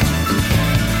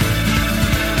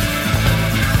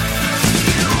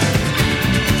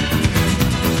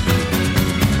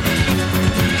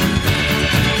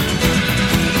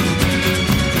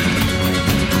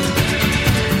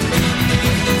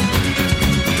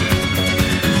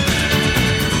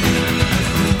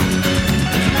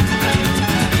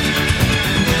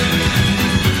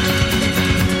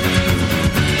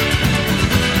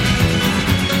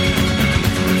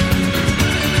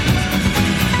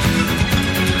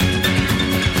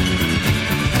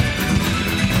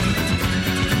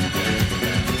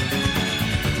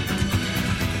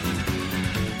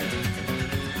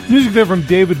 Music there from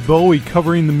David Bowie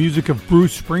covering the music of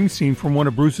Bruce Springsteen from one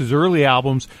of Bruce's early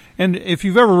albums. And if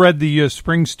you've ever read the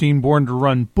Springsteen Born to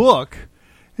Run book,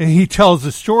 he tells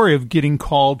the story of getting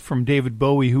called from David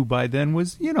Bowie, who by then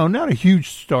was, not a huge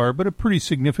star, but a pretty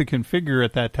significant figure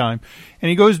at that time. And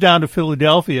he goes down to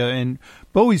Philadelphia, and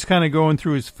Bowie's kind of going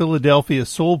through his Philadelphia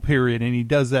soul period, and he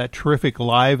does that terrific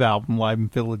live album, Live in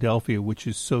Philadelphia, which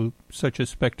is such a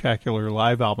spectacular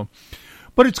live album.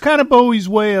 But it's kind of Bowie's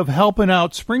way of helping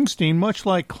out Springsteen, much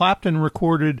like Clapton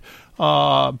recorded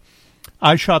I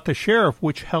Shot the Sheriff,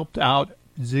 which helped out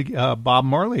Bob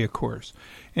Marley, of course.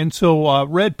 And so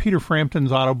read Peter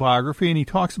Frampton's autobiography, and he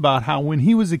talks about how when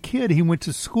he was a kid, he went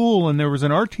to school, and there was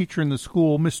an art teacher in the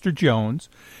school, Mr. Jones,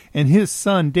 and his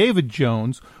son, David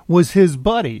Jones, was his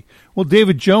buddy. Well,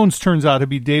 David Jones turns out to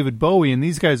be David Bowie, and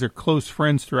these guys are close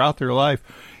friends throughout their life.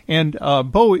 And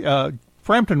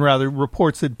Frampton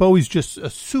reports that Bowie's just a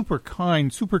super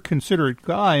kind, super considerate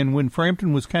guy, and when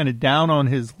Frampton was kind of down on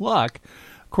his luck,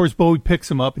 of course, Bowie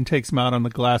picks him up and takes him out on the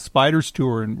Glass Spiders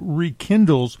tour and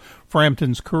rekindles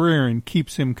Frampton's career and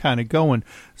keeps him kind of going.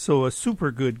 So a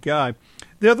super good guy.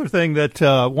 The other thing that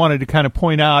wanted to kind of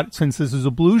point out, since this is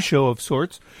a blues show of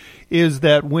sorts, is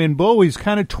that when Bowie's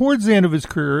kind of towards the end of his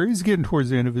career, he's getting towards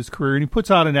the end of his career, and he puts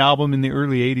out an album in the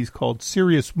early 80s called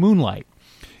Serious Moonlight.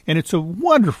 And it's a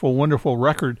wonderful, wonderful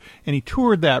record. And he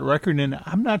toured that record, and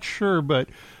I'm not sure, but,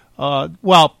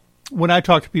 when I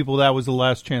talked to people, that was the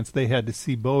last chance they had to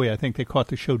see Bowie. I think they caught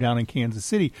the show down in Kansas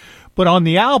City. But on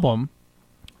the album,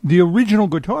 the original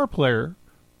guitar player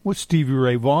was Stevie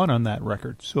Ray Vaughan on that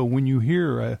record. So when you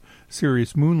hear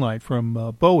Serious Moonlight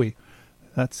from Bowie,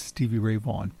 that's Stevie Ray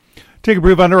Vaughan. Take a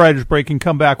brief underwriter's break and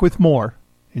come back with more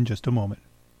in just a moment.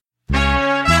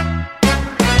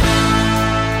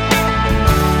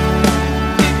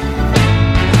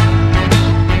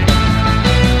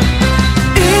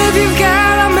 If you've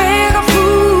got a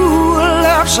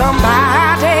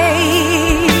somebody,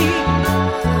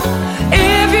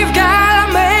 if you've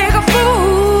gotta make a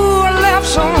fool of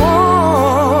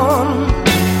someone,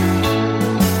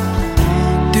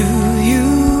 do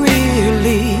you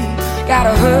really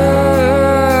gotta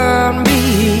hurt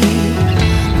me?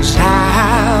 'Cause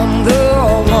I'm the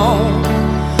one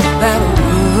that'll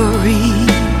worry.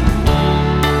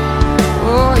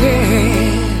 Oh yeah.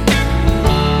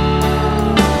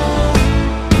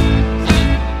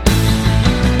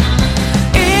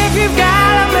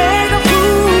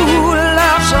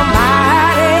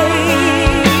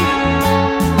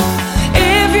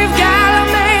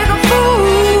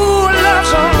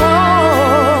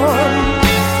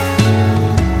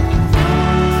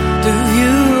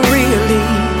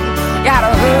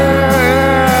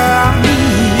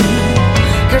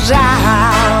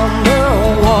 I'm the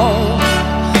one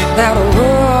that'll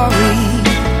worry.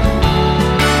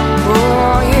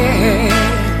 Oh yeah.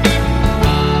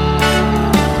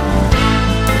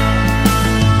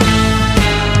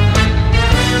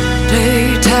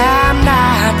 Daytime,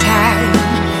 nighttime,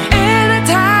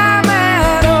 anytime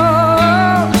at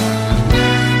all,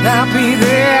 I'll be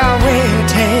there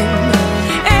waiting.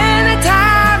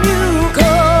 Anytime you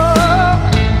call,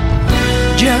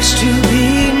 just to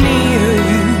be near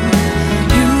you.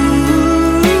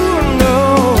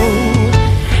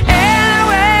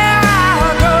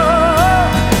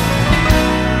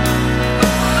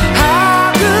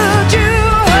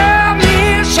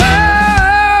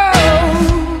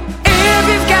 If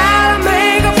you've got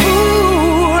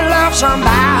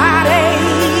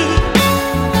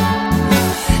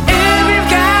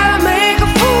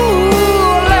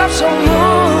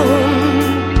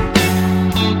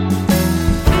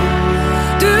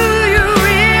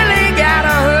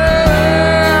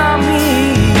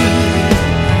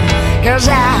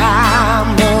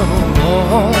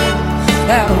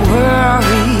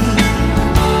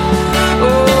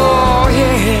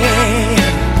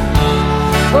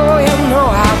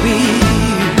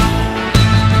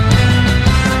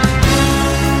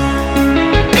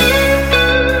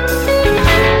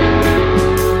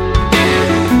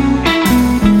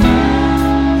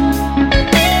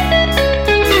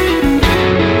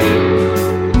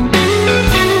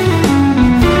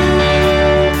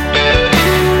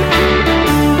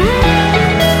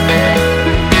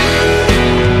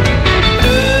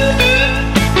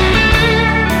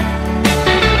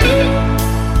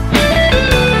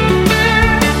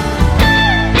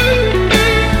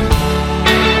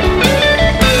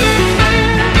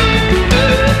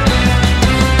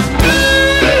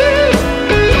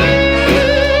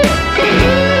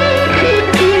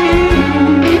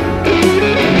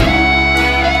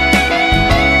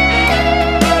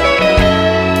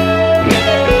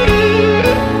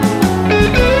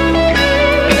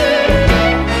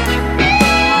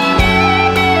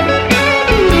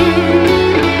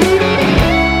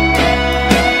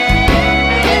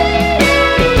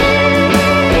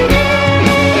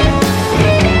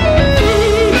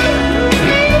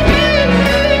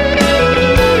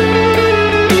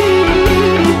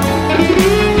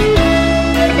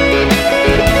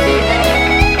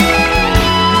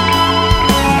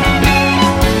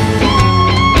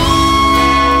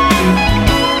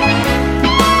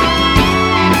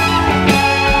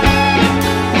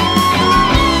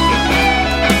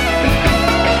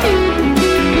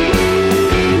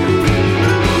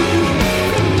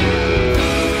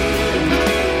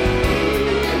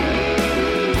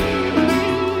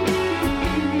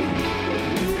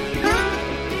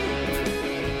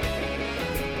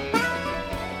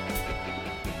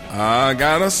I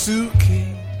got a suitcase.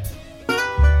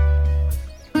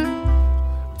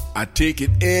 I take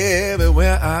it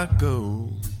everywhere I go.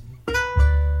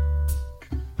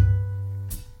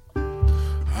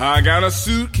 I got a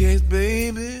suitcase,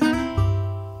 baby.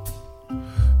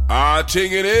 I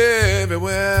take it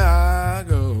everywhere I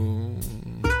go.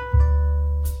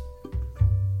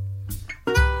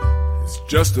 It's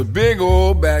just a big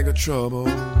old bag of trouble.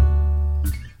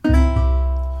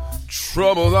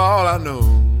 Trouble's all I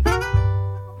know.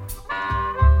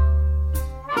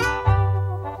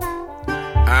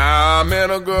 I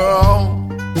met a girl,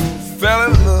 fell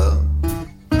in love,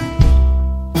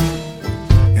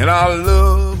 and our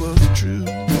love was true.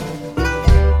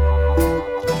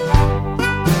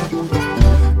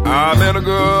 I met a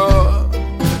girl,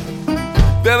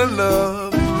 fell in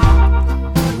love,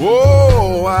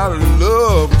 oh, our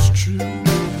love was true.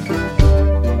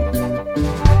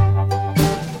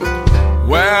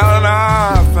 Well, and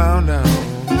I found out,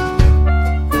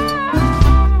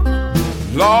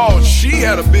 Lord, she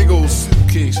had a big old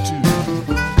suitcase too.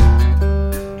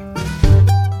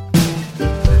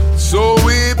 So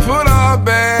we put our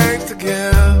bags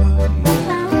together,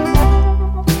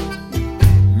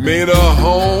 made a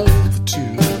home for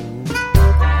two.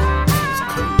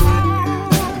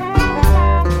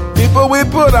 People, we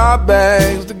put our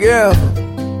bags together,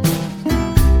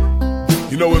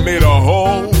 you know, we made a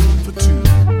home for two.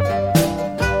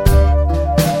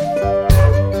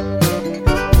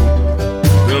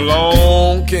 Then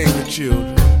along came the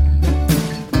children,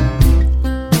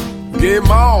 gave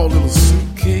them all a little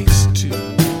suitcase too.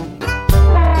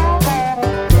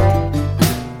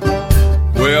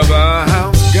 Well, the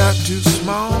house got too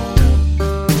small,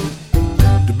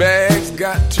 the bags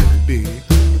got too big.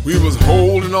 We was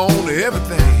holding on to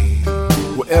everything,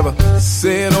 whatever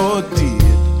said or did.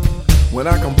 When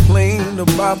I complained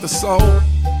about the salt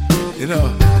in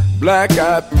her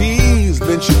black-eyed peas,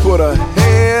 then she put her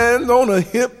hand on her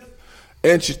hip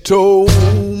and she told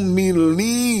me to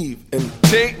leave and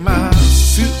take my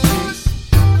suitcase,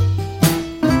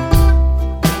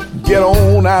 get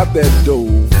on out that door.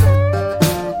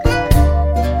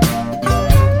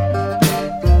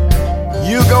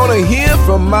 You're gonna hear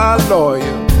from my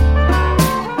lawyer,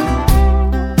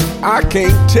 I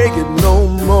can't take it no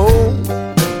more.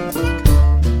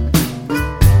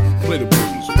 Play the blues.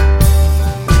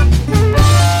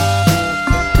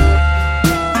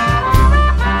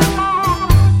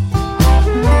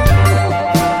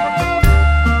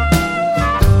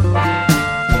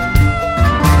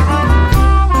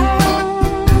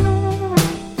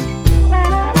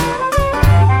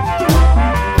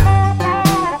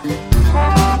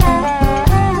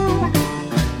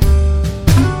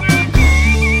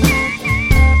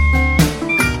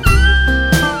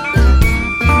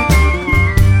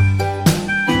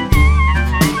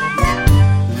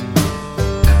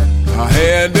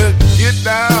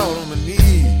 Down on my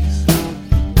knees,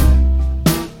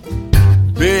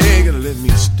 begging to let me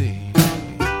stay.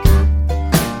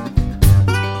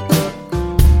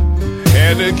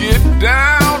 Had to get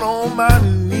down on my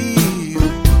knees,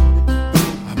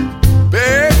 I'm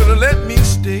begging to let me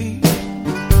stay.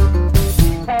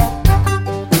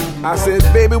 I said,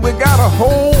 baby, we got a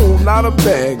whole lot of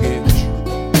baggage.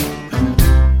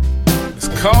 Let's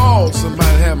call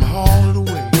somebody to have them haul it away.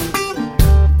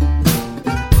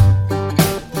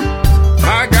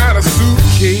 I got a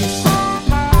suitcase,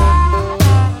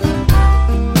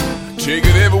 take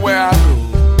it everywhere I go.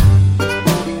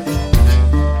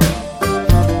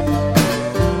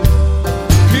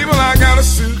 People, I got a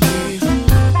suitcase,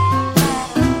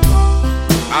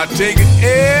 I take it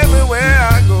everywhere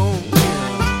I go.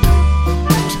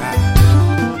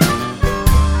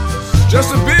 It's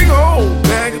just a big old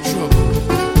bag of trouble,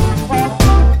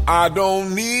 I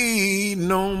don't need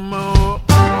no more.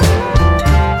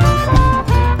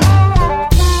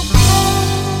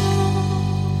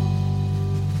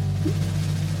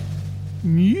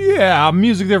 Yeah,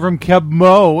 music there from Keb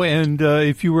Mo, and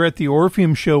if you were at the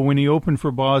Orpheum show when he opened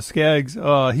for Boz Scaggs,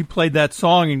 he played that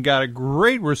song and got a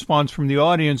great response from the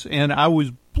audience, and I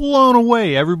was blown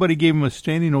away. Everybody gave him a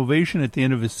standing ovation at the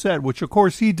end of his set, which of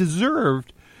course he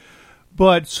deserved,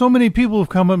 but so many people have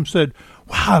come up and said,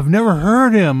 wow, I've never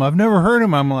heard him.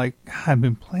 I'm like, I've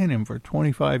been playing him for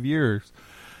 25 years.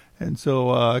 And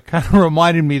so it kind of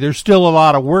reminded me there's still a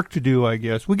lot of work to do, I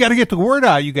guess. We got to get the word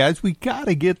out, you guys. We got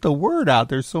to get the word out.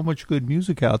 There's so much good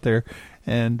music out there.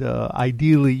 And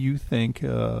ideally, you think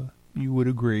you would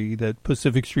agree that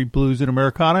Pacific Street Blues and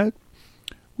Americana,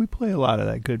 We play a lot of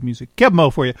that good music. Kev Mo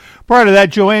for you. Prior to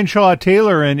that, Joanne Shaw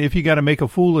Taylor and If You Gotta Make a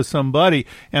Fool of Somebody.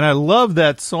 And I love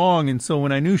that song. And so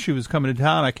when I knew she was coming to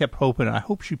town, I kept hoping, I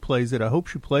hope she plays it. I hope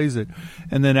she plays it.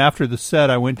 And then after the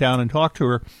set, I went down and talked to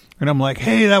her. And I'm like,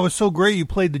 hey, that was so great. You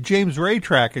played the James Ray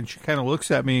track. And she kind of looks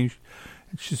at me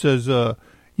and she says,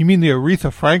 you mean the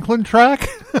Aretha Franklin track?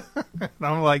 And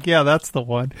I'm like, yeah, that's the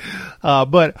one.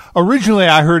 But originally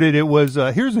I heard it was,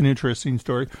 here's an interesting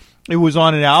story. It was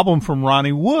on an album from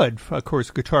Ronnie Wood, of course,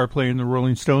 guitar player in the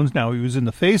Rolling Stones now. He was in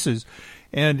the Faces.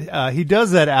 And he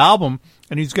does that album,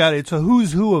 and it's a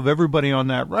who's who of everybody on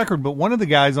that record. But one of the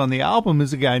guys on the album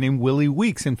is a guy named Willie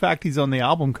Weeks. In fact, he's on the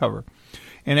album cover.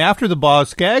 And after the Boz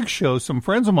Skaggs show, some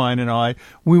friends of mine and I,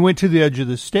 we went to the edge of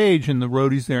the stage, and the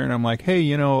roadie's there, and I'm like,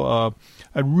 hey,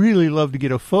 I'd really love to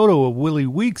get a photo of Willie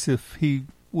Weeks if he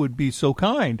would be so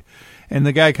kind. And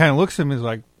the guy kind of looks at me and is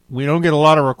like, we don't get a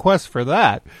lot of requests for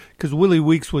that, because Willie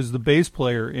Weeks was the bass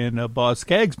player in Boz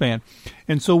Skaggs' band.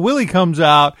 And so Willie comes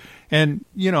out, and,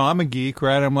 I'm a geek,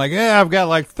 right? I'm like, I've got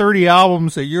like 30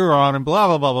 albums that you're on, and blah,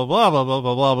 blah, blah, blah, blah, blah, blah,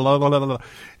 blah, blah, blah, blah, blah.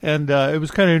 And it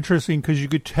was kind of interesting because you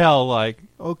could tell, like,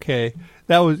 okay,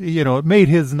 that was, it made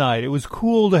his night. It was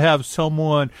cool to have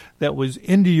someone that was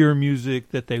into your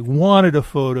music, that they wanted a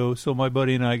photo. So my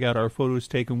buddy and I got our photos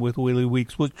taken with Willie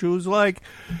Weeks, which was like,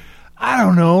 I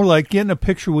don't know, like getting a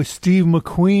picture with Steve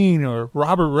McQueen or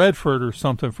Robert Redford or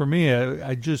something. For me,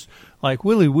 I just, like,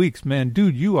 Willie Weeks, man,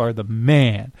 dude, you are the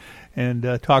man.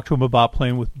 And talk to him about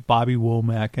playing with Bobby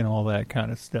Womack and all that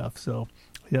kind of stuff. So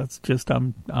that's just,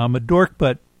 I'm a dork,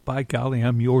 but by golly,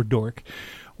 I'm your dork.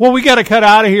 Well, we got to cut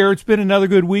out of here. It's been another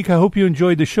good week. I hope you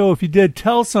enjoyed the show. If you did,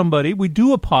 tell somebody. We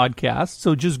do a podcast,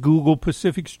 so just Google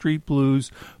Pacific Street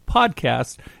Blues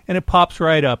podcast, and it pops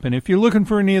right up. And if you're looking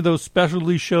for any of those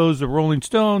specialty shows, the Rolling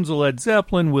Stones, the Led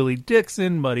Zeppelin, Willie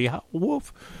Dixon, Muddy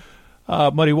Waters,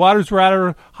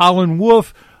 Howlin'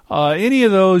 Wolf, any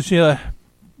of those,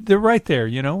 they're right there,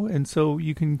 and so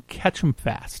you can catch them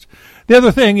fast. The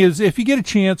other thing is, if you get a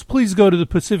chance, please go to the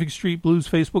Pacific Street Blues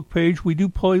Facebook page. We do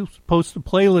post a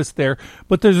playlist there,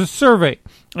 but there's a survey,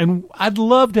 and I'd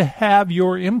love to have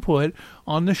your input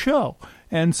on the show.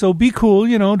 And so be cool,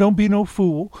 don't be no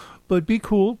fool, but be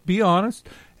cool, be honest,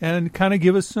 and kind of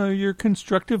give us your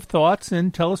constructive thoughts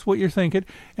and tell us what you're thinking.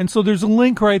 And so there's a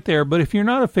link right there, but if you're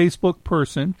not a Facebook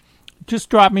person, just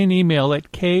drop me an email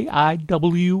at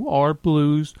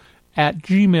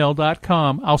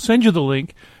kiwrblues@gmail.com. I'll send you the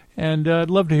link, and I'd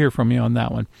love to hear from you on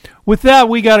that one. With that,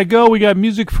 we got to go. We got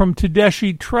music from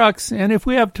Tedeschi Trucks, and if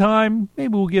we have time,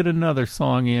 maybe we'll get another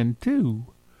song in, too.